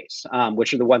on race,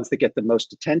 which are the ones that get the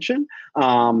most attention,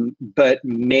 but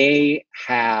may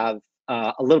have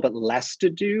a little bit less to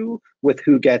do with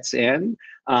who gets in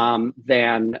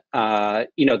than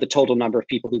the total number of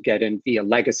people who get in via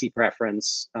legacy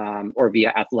preference or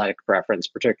via athletic preference,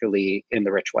 particularly in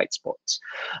the rich white sports.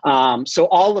 So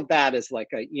all of that is like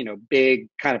a big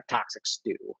kind of toxic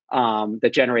stew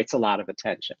that generates a lot of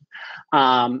attention.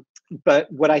 But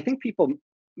what I think people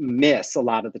miss a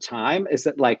lot of the time is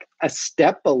that like a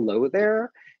step below there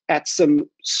at some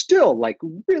still like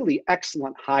really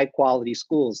excellent high quality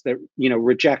schools that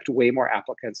reject way more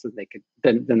applicants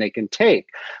than they can take,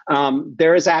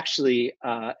 there is actually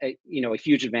a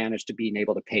huge advantage to being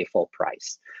able to pay full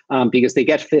price, because they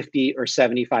get 50 or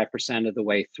 75% of the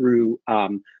way through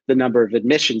the number of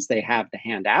admissions they have to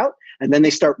hand out, and then they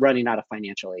start running out of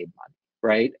financial aid money.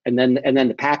 right? And then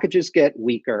the packages get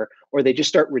weaker, or they just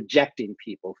start rejecting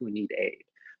people who need aid,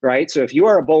 right? So if you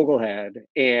are a Boglehead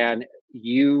and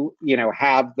you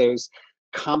have those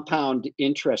compound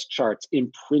interest charts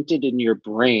imprinted in your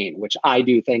brain, which I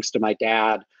do thanks to my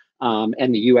dad,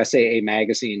 and the USAA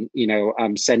magazine,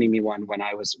 sending me one when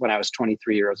I was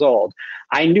 23 years old.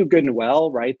 I knew good and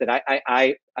well, right, that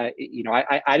I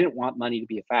didn't want money to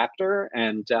be a factor,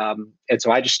 and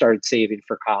so I just started saving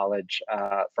for college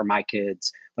for my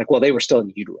kids. They were still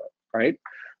in utero, right?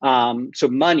 So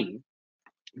money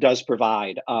does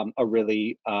provide a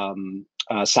really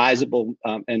sizable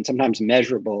and sometimes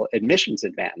measurable admissions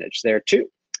advantage there too.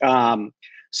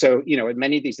 So at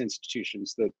many of these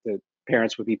institutions, the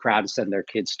parents would be proud to send their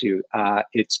kids to.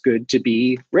 It's good to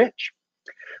be rich.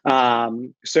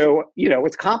 So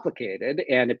it's complicated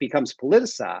and it becomes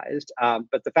politicized.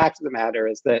 But the fact of the matter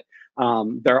is that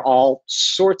there are all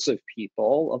sorts of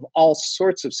people of all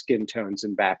sorts of skin tones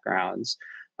and backgrounds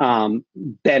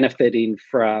benefiting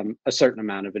from a certain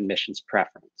amount of admissions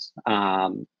preference.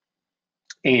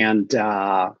 And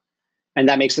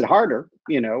that makes it harder,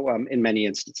 in many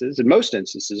instances, in most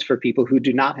instances, for people who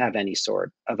do not have any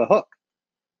sort of a hook.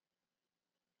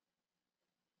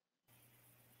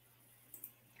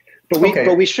 But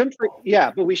we shouldn't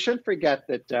forget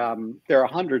that there are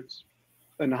hundreds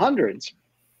and hundreds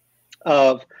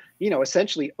of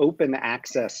essentially open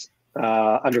access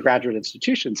undergraduate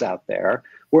institutions out there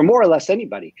where more or less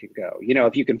anybody can go.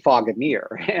 If you can fog a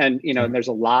mirror, and and there's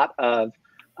a lot of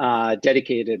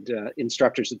dedicated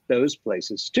instructors at those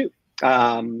places too.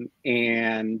 And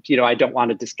I don't want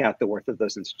to discount the worth of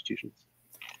those institutions.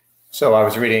 So I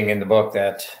was reading in the book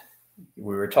that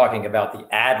we were talking about the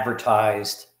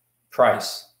advertised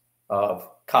price of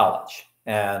college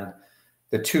and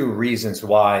the two reasons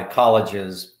why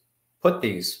colleges put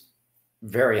these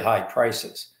very high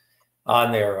prices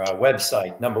on their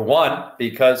website. Number one,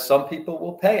 because some people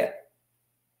will pay it.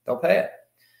 They'll pay it.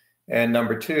 And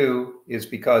number two is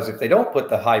because if they don't put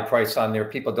the high price on there,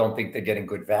 people don't think they're getting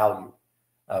good value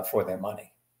for their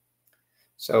money.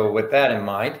 So with that in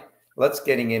mind, let's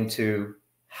getting into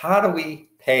how do we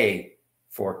pay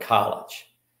for college?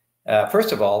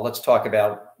 First of all, let's talk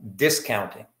about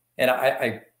discounting. And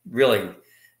I really,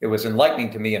 it was enlightening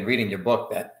to me in reading your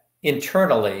book that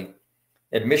internally,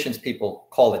 admissions people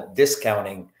call it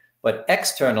discounting, but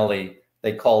externally,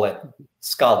 they call it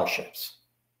scholarships.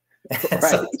 Right.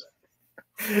 So,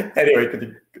 anyway, could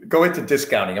you go into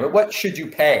discounting? I mean, what should you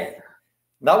pay?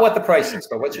 Not what the price is,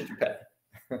 but what should you pay?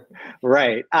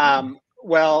 Right.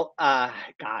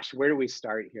 Gosh, where do we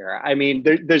start here? I mean,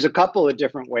 there's a couple of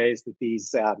different ways that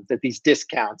these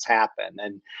discounts happen,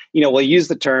 and we'll use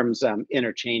the terms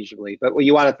interchangeably. But what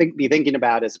you want to be thinking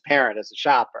about as a parent, as a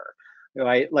shopper,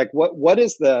 right? Like what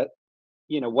is the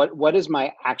what is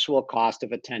my actual cost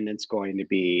of attendance going to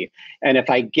be? And if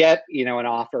I get an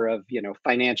offer of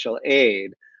financial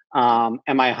aid, am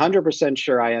I 100%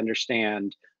 sure I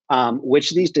understand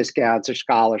which of these discounts or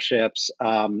scholarships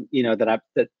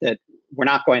that we're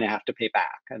not going to have to pay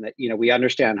back, and that we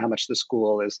understand how much the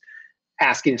school is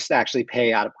asking us to actually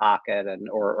pay out of pocket, and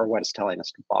or what it's telling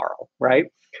us to borrow, right?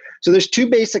 So there's two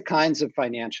basic kinds of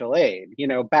financial aid.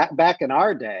 Back in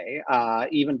our day,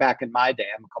 even back in my day,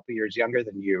 I'm a couple years younger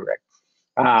than you, Rick.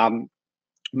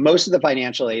 Most of the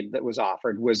financial aid that was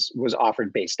offered was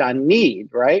offered based on need,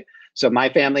 right? So my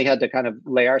family had to kind of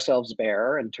lay ourselves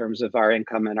bare in terms of our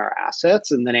income and our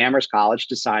assets, and then Amherst College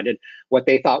decided what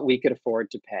they thought we could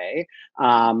afford to pay,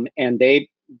 and they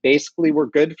basically were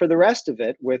good for the rest of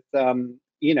it with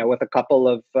with a couple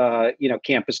of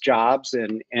campus jobs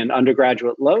and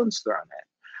undergraduate loans thrown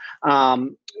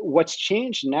in. What's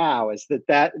changed now is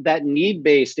that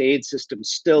need-based aid system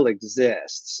still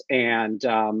exists, and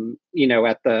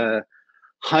at the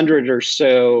 100 or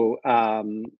so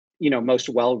most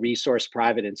well-resourced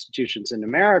private institutions in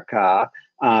America,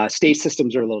 state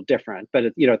systems are a little different, but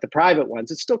at the private ones,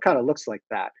 it still kind of looks like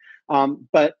that.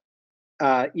 But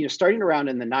starting around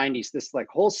in the 90s, this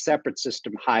whole separate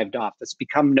system hived off that's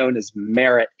become known as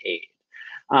merit aid.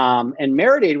 And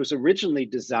merit aid was originally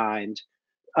designed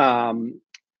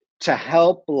to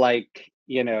help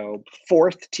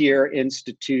fourth tier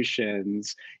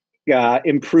institutions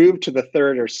improve to the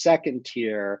third or second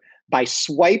tier by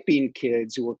swiping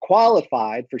kids who were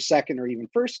qualified for second or even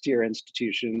first tier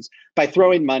institutions by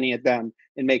throwing money at them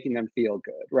and making them feel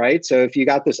good, right? So if you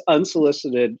got this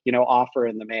unsolicited, offer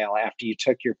in the mail after you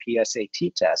took your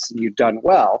PSAT test and you've done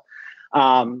well,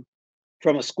 from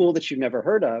a school that you've never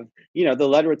heard of, the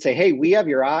letter would say, "Hey, we have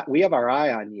our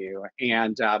eye on you,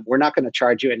 and we're not going to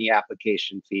charge you any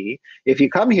application fee. If you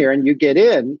come here and you get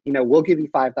in, we'll give you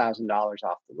 $5,000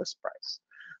 off the list price."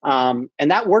 And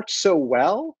that worked so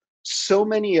well. So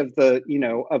many of the,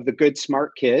 of the good,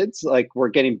 smart kids, like, were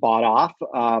getting bought off,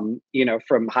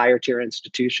 from higher tier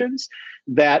institutions,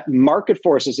 that market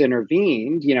forces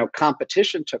intervened,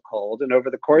 competition took hold. And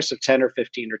over the course of 10 or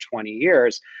 15 or 20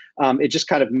 years, it just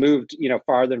kind of moved,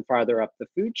 farther and farther up the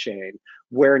food chain,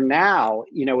 where now,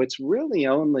 it's really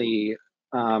only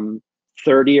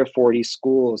 30 or 40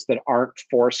 schools that aren't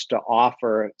forced to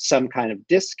offer some kind of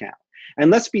discount. And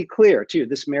let's be clear too,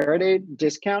 this merit aid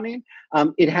discounting,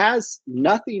 it has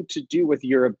nothing to do with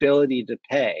your ability to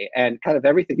pay, and kind of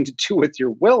everything to do with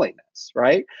your willingness,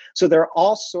 right? So there are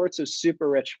all sorts of super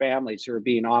rich families who are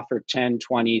being offered $10,000,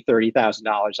 $20,000,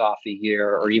 $30,000 off a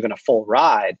year, or even a full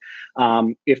ride,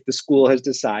 if the school has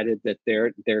decided that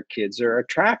their kids are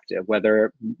attractive,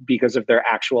 whether because of their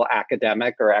actual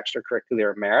academic or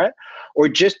extracurricular merit, or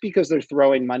just because they're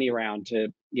throwing money around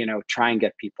to, try and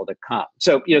get people to come.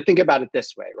 So, think about it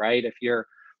this way, right? If you're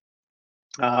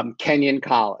Kenyon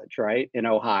College, right, in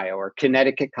Ohio, or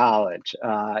Connecticut College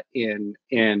in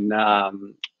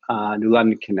New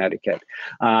London, Connecticut.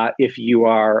 If you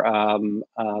are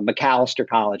Macalester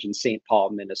College in St. Paul,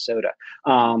 Minnesota,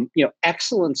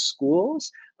 excellent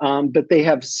schools, but they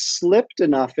have slipped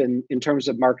enough in terms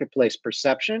of marketplace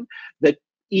perception that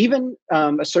even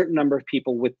a certain number of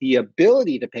people with the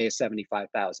ability to pay $75,000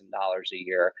 a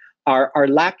year are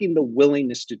lacking the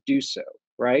willingness to do so,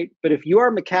 right? But if you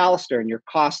are Macalester and your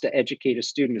cost to educate a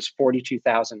student is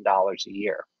 $42,000 a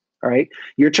year, right?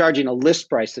 You're charging a list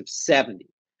price of $70,000,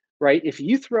 right? If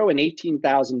you throw an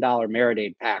 $18,000 merit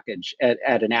aid package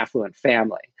at an affluent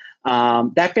family,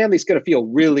 that family's going to feel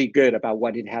really good about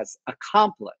what it has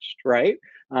accomplished, right?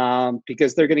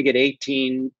 Because they're going to get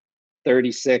 18,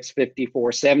 36, 54,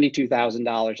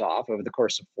 $72,000 off over the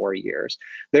course of 4 years.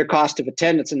 Their cost of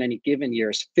attendance in any given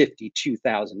year is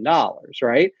 $52,000,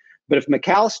 right? But if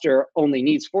Macalester only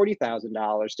needs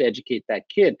 $40,000 to educate that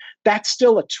kid, that's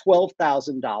still a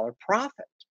 $12,000 profit,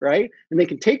 right? And they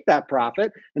can take that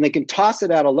profit and they can toss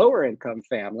it at a lower income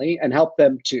family and help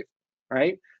them too,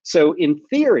 right? So in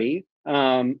theory,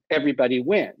 everybody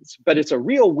wins, but it's a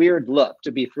real weird look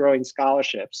to be throwing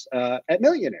scholarships at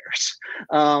millionaires,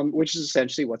 which is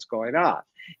essentially what's going on.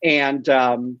 And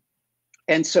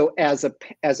so as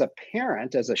a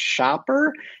parent, as a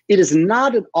shopper, it is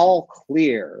not at all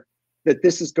clear that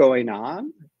this is going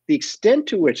on, the extent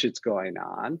to which it's going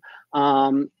on,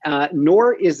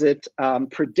 nor is it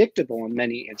predictable in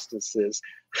many instances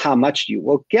how much you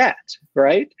will get,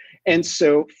 right? And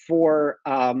so for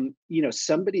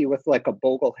somebody with like a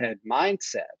Boglehead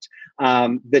mindset,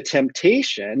 the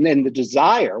temptation and the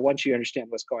desire, once you understand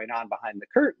what's going on behind the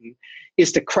curtain,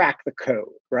 is to crack the code,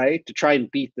 right? To try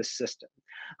and beat the system.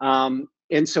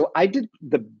 And so I did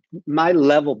my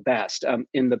level best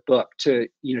in the book to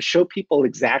show people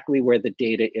exactly where the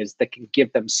data is that can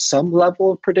give them some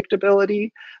level of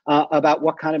predictability about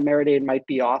what kind of merit aid might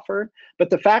be offered. But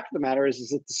the fact of the matter is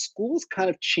that the schools kind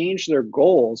of change their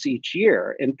goals each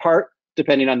year, in part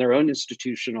depending on their own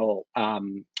institutional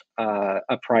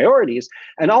priorities,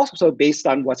 and also based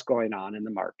on what's going on in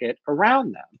the market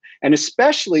around them. And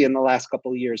especially in the last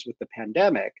couple of years with the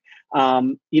pandemic,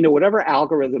 whatever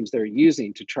algorithms they're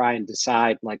using to try and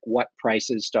decide like what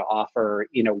prices to offer,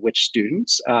 which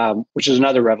students, which is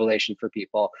another revelation for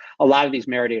people. A lot of these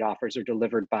merit aid offers are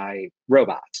delivered by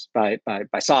robots, by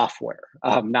software,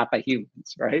 not by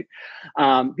humans, right?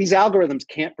 These algorithms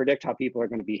can't predict how people are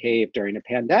going to behave during a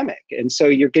pandemic. And so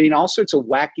you're getting all sorts of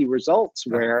wacky results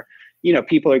where,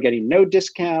 people are getting no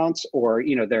discounts, or,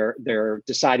 they're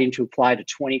deciding to apply to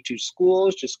 22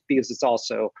 schools just because it's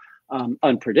also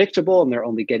unpredictable and they're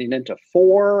only getting into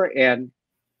 4. And,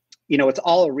 it's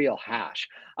all a real hash.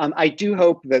 I do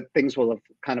hope that things will have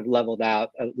kind of leveled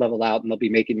out and they'll be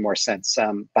making more sense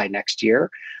by next year.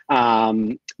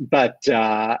 But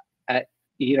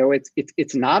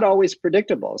it's not always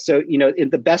predictable. So,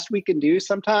 the best we can do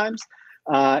sometimes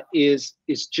is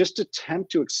just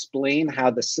attempt to explain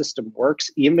how the system works,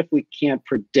 even if we can't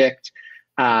predict,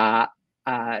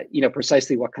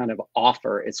 precisely what kind of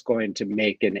offer it's going to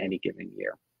make in any given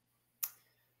year.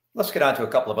 Let's get on to a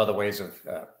couple of other ways of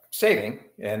saving,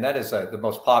 and that is the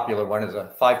most popular one is a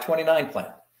 529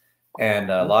 plan. And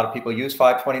a lot of people use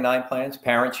 529 plans.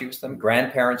 Parents use them,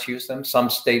 grandparents use them. Some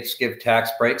states give tax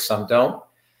breaks, some don't.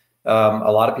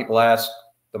 A lot of people ask,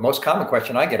 the most common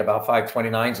question I get about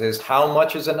 529s is, how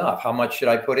much is enough? How much should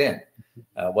I put in?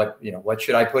 What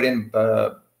should I put in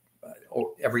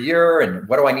every year? And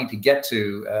what do I need to get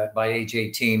to by age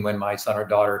 18 when my son or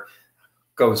daughter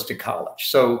goes to college?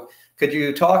 So could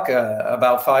you talk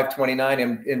about 529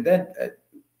 and then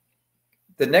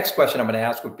The next question I'm going to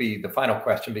ask would be the final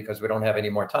question because we don't have any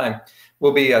more time,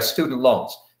 will be student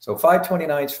loans. So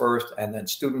 529s first and then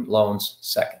student loans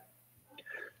second.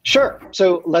 Sure.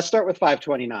 So let's start with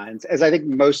 529s. As I think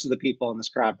most of the people in this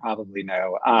crowd probably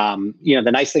know,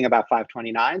 the nice thing about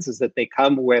 529s is that they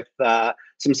come with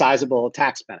some sizable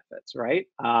tax benefits, right?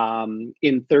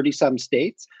 In 30 some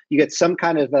states, you get some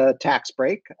kind of a tax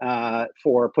break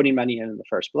for putting money in the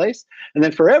first place. And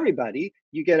then for everybody,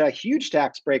 you get a huge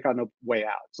tax break on the way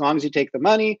out, as long as you take the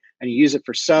money and you use it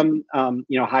for some,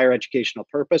 higher educational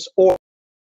purpose, or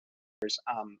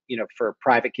for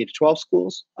private K-12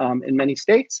 schools in many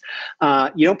states,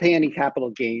 you don't pay any capital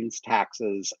gains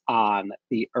taxes on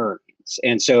the earnings.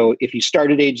 And so if you start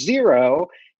at age 0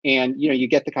 and you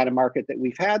get the kind of market that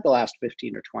we've had the last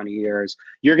 15 or 20 years,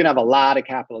 you're going to have a lot of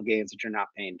capital gains that you're not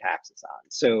paying taxes on.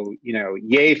 So,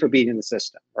 yay for beating the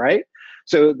system, right?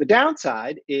 So the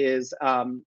downside is,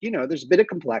 there's a bit of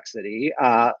complexity.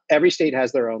 Every state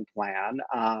has their own plan.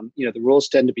 The rules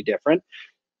tend to be different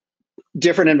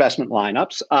investment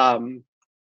lineups.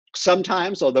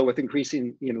 Sometimes, although with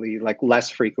increasingly less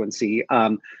frequency,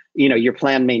 your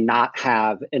plan may not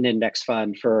have an index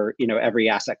fund for every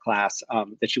asset class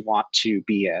that you want to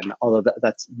be in. Although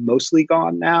that's mostly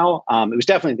gone now. It was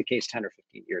definitely the case 10 or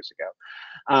 15 years ago.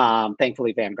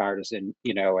 Thankfully, Vanguard is in,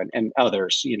 and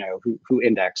others, who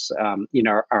index,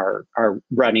 are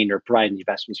running or providing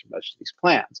investments for most of these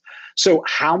plans. So,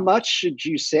 how much should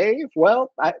you save?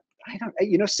 Well, I don't,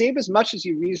 save as much as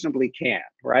you reasonably can,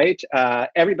 right?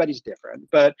 Everybody's different,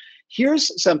 but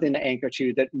here's something to anchor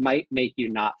to that might make you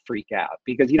not freak out,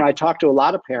 because, I talk to a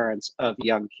lot of parents of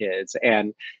young kids,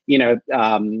 and,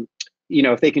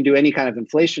 if they can do any kind of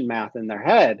inflation math in their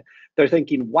head, they're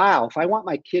thinking, wow, if I want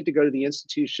my kid to go to the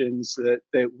institutions that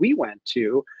we went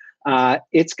to,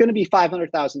 it's going to be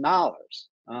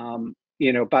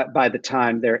 $500,000, by the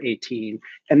time they're 18.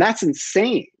 And that's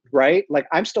insane. Right?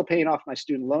 I'm still paying off my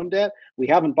student loan debt. We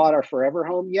haven't bought our forever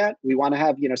home yet. We want to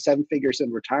have, 7 figures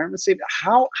in retirement saved.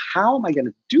 How am I going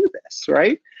to do this?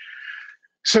 Right?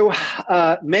 So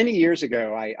many years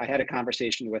ago, I had a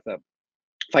conversation with a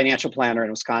financial planner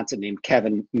in Wisconsin named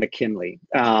Kevin McKinley,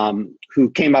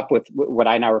 who came up with what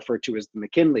I now refer to as the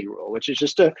McKinley rule, which is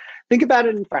just to think about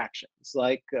it in fractions.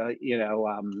 You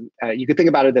could think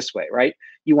about it this way, right?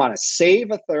 You want to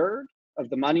save a third of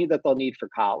the money that they'll need for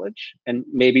college, and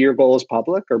maybe your goal is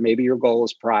public, or maybe your goal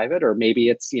is private, or maybe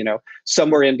it's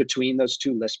somewhere in between those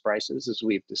two list prices, as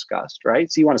we've discussed,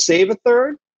 right? So you want to save a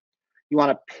third, you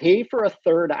want to pay for a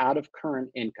third out of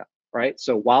current income, right?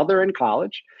 So while they're in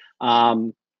college,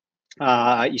 you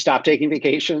stop taking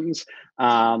vacations,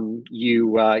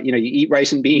 you eat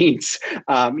rice and beans,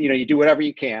 you do whatever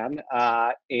you can,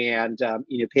 and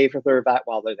you pay for a third of that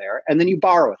while they're there, and then you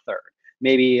borrow a third.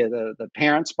 Maybe the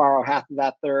parents borrow half of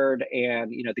that third,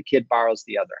 and the kid borrows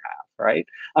the other half, right?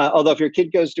 Although if your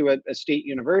kid goes to a state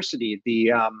university,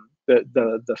 the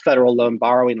federal loan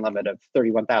borrowing limit of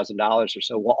 $31,000 or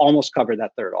so will almost cover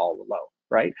that third all alone,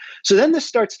 right? So then this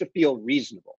starts to feel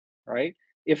reasonable, right?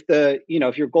 If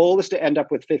if your goal is to end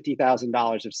up with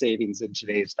 $50,000 of savings in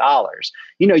today's dollars,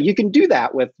 you can do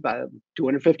that with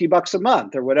 $250 a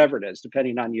month or whatever it is,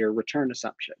 depending on your return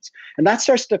assumptions, and that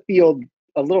starts to feel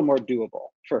a little more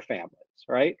doable for families,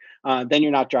 right? Then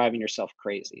you're not driving yourself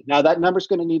crazy. Now that number's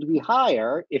going to need to be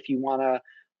higher if you want to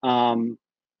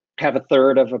have a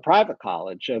third of a private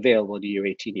college available to you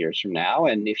 18 years from now.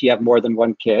 And if you have more than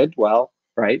one kid, well,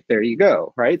 right, there you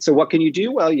go, right? So what can you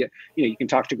do? Well, you can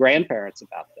talk to grandparents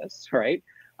about this, right?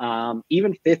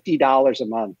 Even $50 a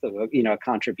month of a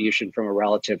contribution from a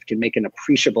relative can make an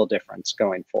appreciable difference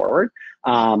going forward.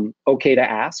 Okay to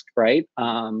ask, right?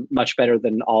 Much better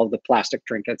than all the plastic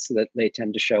trinkets that they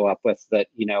tend to show up with that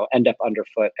end up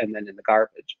underfoot and then in the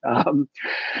garbage.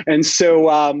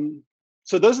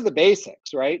 So those are the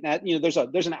basics, right? Now,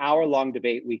 there's an hour-long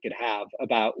debate we could have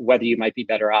about whether you might be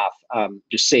better off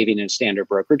just saving in a standard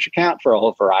brokerage account for a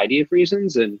whole variety of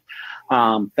reasons, and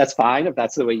that's fine if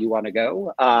that's the way you want to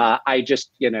go. I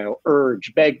just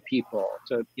beg people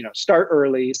to start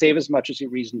early, save as much as you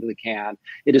reasonably can.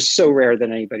 It is so rare that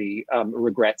anybody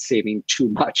regrets saving too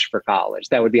much for college.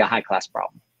 That would be a high-class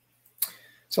problem.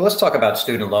 So let's talk about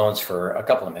student loans for a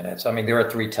couple of minutes. I mean, there are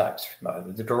 3 types: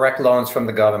 the direct loans from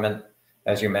the government,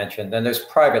 as you mentioned, then there's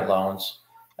private loans,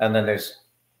 and then there's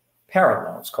parent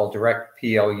loans called direct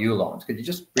PLU loans. Could you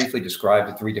just briefly describe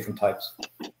the 3 different types?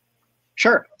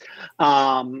 Sure.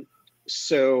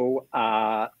 So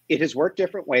it has worked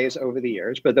different ways over the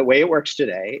years, but the way it works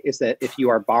today is that if you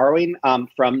are borrowing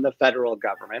from the federal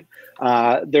government,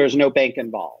 there's no bank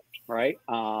involved, right?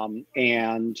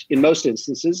 And in most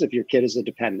instances, if your kid is a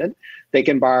dependent, they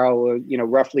can borrow,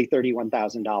 roughly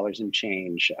 $31,000 in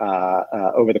change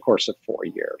over the course of 4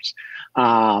 years.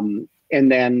 And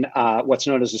then what's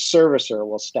known as a servicer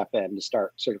will step in to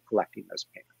start sort of collecting those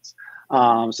payments.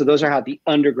 So those are how the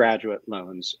undergraduate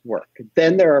loans work.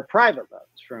 Then there are private loans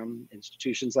from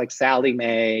institutions like Sallie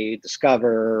Mae,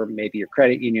 Discover, maybe your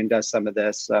credit union does some of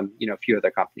this, a few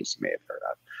other companies you may have heard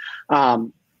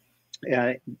of.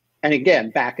 And again,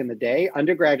 back in the day,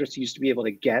 undergraduates used to be able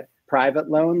to get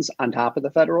private loans on top of the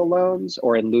federal loans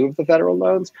or in lieu of the federal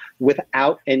loans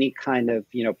without any kind of,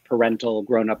 parental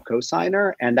grown-up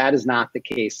cosigner, and that is not the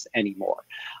case anymore.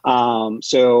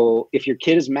 So if your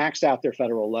kid has maxed out their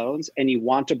federal loans and you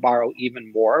want to borrow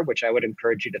even more, which I would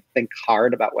encourage you to think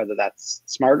hard about whether that's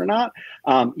smart or not,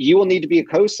 you will need to be a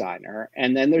cosigner,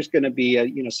 and then there's going to be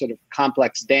a sort of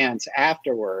complex dance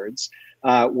afterwards.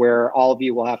 Where all of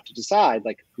you will have to decide,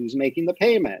 like, who's making the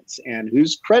payments and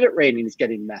whose credit rating is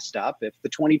getting messed up if the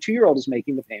 22-year-old is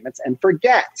making the payments and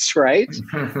forgets, right?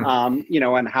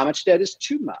 And how much debt is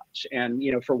too much, and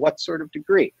for what sort of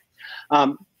degree.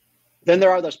 Then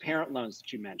there are those parent loans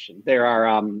that you mentioned. There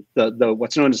are the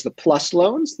what's known as the PLUS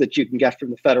loans that you can get from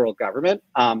the federal government.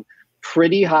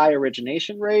 Pretty high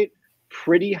origination rate,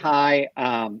 pretty high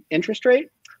interest rate.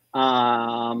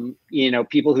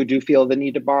 People who do feel the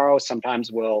need to borrow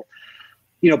sometimes will,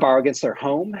 borrow against their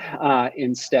home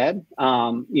instead,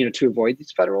 to avoid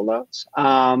these federal loans.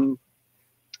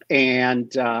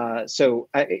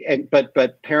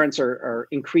 But parents are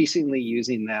increasingly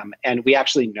using them, and we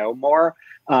actually know more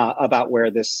about where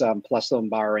this PLUS loan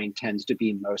borrowing tends to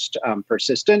be most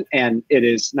persistent, and it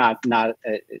is not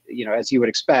as you would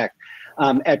expect.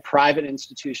 At private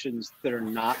institutions that are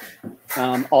not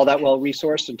all that well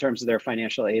resourced in terms of their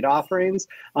financial aid offerings,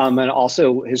 and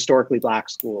also historically Black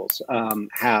schools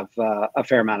have a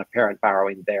fair amount of parent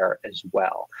borrowing there as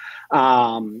well.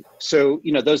 So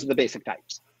those are the basic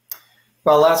types.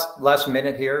 Well, last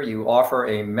minute here, you offer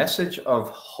a message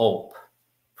of hope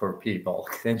for people.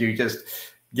 Can you just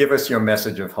give us your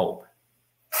message of hope?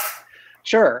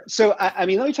 Sure. So, let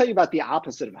me tell you about the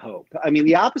opposite of hope.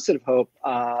 The opposite of hope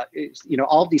is,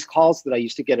 all of these calls that I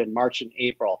used to get in March and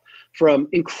April from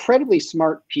incredibly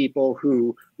smart people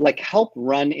who help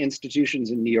run institutions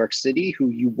in New York City who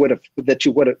you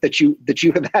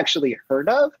have actually heard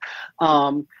of.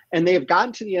 And they have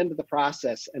gotten to the end of the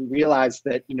process and realized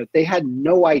that, they had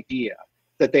no idea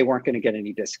that they weren't going to get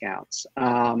any discounts,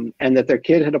 and that their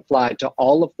kid had applied to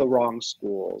all of the wrong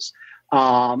schools.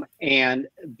 And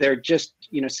they're just,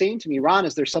 saying to me, Ron,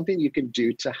 is there something you can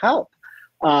do to help?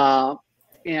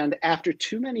 And after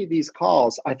too many of these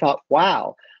calls, I thought,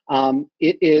 wow,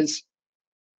 it is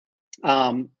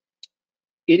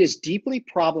deeply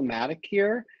problematic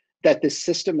here that this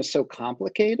system is so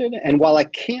complicated. And while I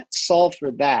can't solve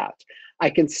for that, I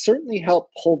can certainly help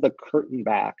pull the curtain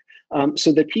back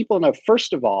so that people know,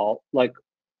 first of all,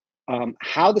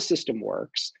 how the system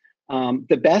works,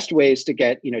 the best ways to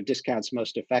get discounts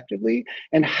most effectively,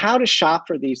 and how to shop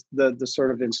for the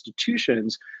sort of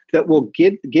institutions that will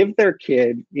give their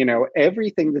kid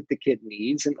everything that the kid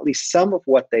needs and at least some of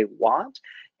what they want,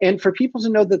 and for people to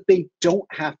know that they don't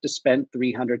have to spend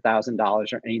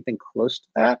 $300,000 or anything close to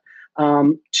that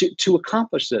to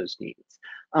accomplish those needs.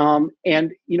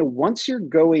 And once you're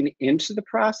going into the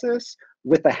process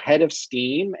with a head of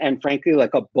steam and frankly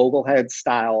like a Boglehead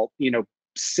style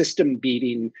system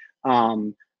beating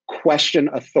question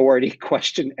authority,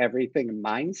 question everything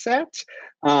mindset,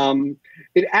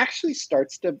 it actually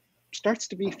starts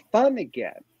to be fun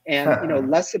again,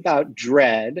 and less about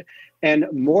dread and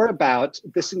more about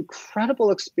this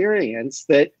incredible experience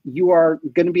that you are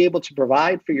going to be able to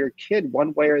provide for your kid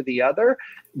one way or the other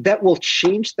that will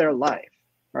change their life,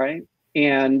 right?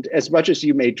 And as much as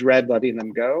you may dread letting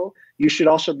them go, you should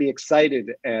also be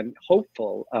excited and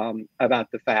hopeful about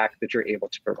the fact that you're able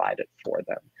to provide it for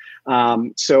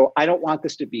them. So I don't want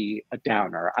this to be a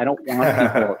downer. I don't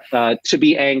want people to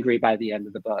be angry by the end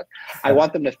of the book. I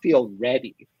want them to feel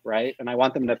ready, right? And I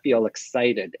want them to feel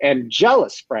excited and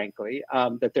jealous, frankly,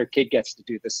 that their kid gets to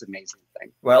do this amazing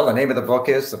thing. Well, the name of the book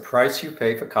is The Price You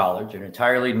Pay for College, an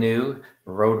entirely new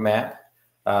roadmap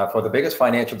for the biggest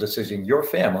financial decision your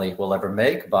family will ever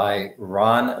make, by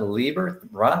Ron Lieber.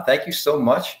 Ron, thank you so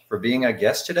much for being a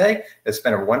guest today. It's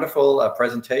been a wonderful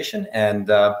presentation,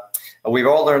 and we've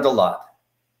all learned a lot.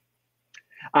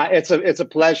 It's a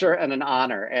pleasure and an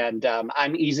honor, and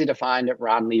I'm easy to find at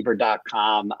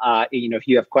ronlieber.com. If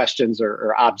you have questions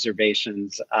or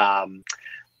observations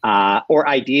or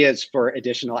ideas for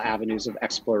additional avenues of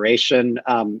exploration,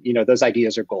 those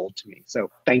ideas are gold to me.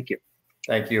 So thank you.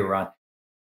 Thank you, Ron.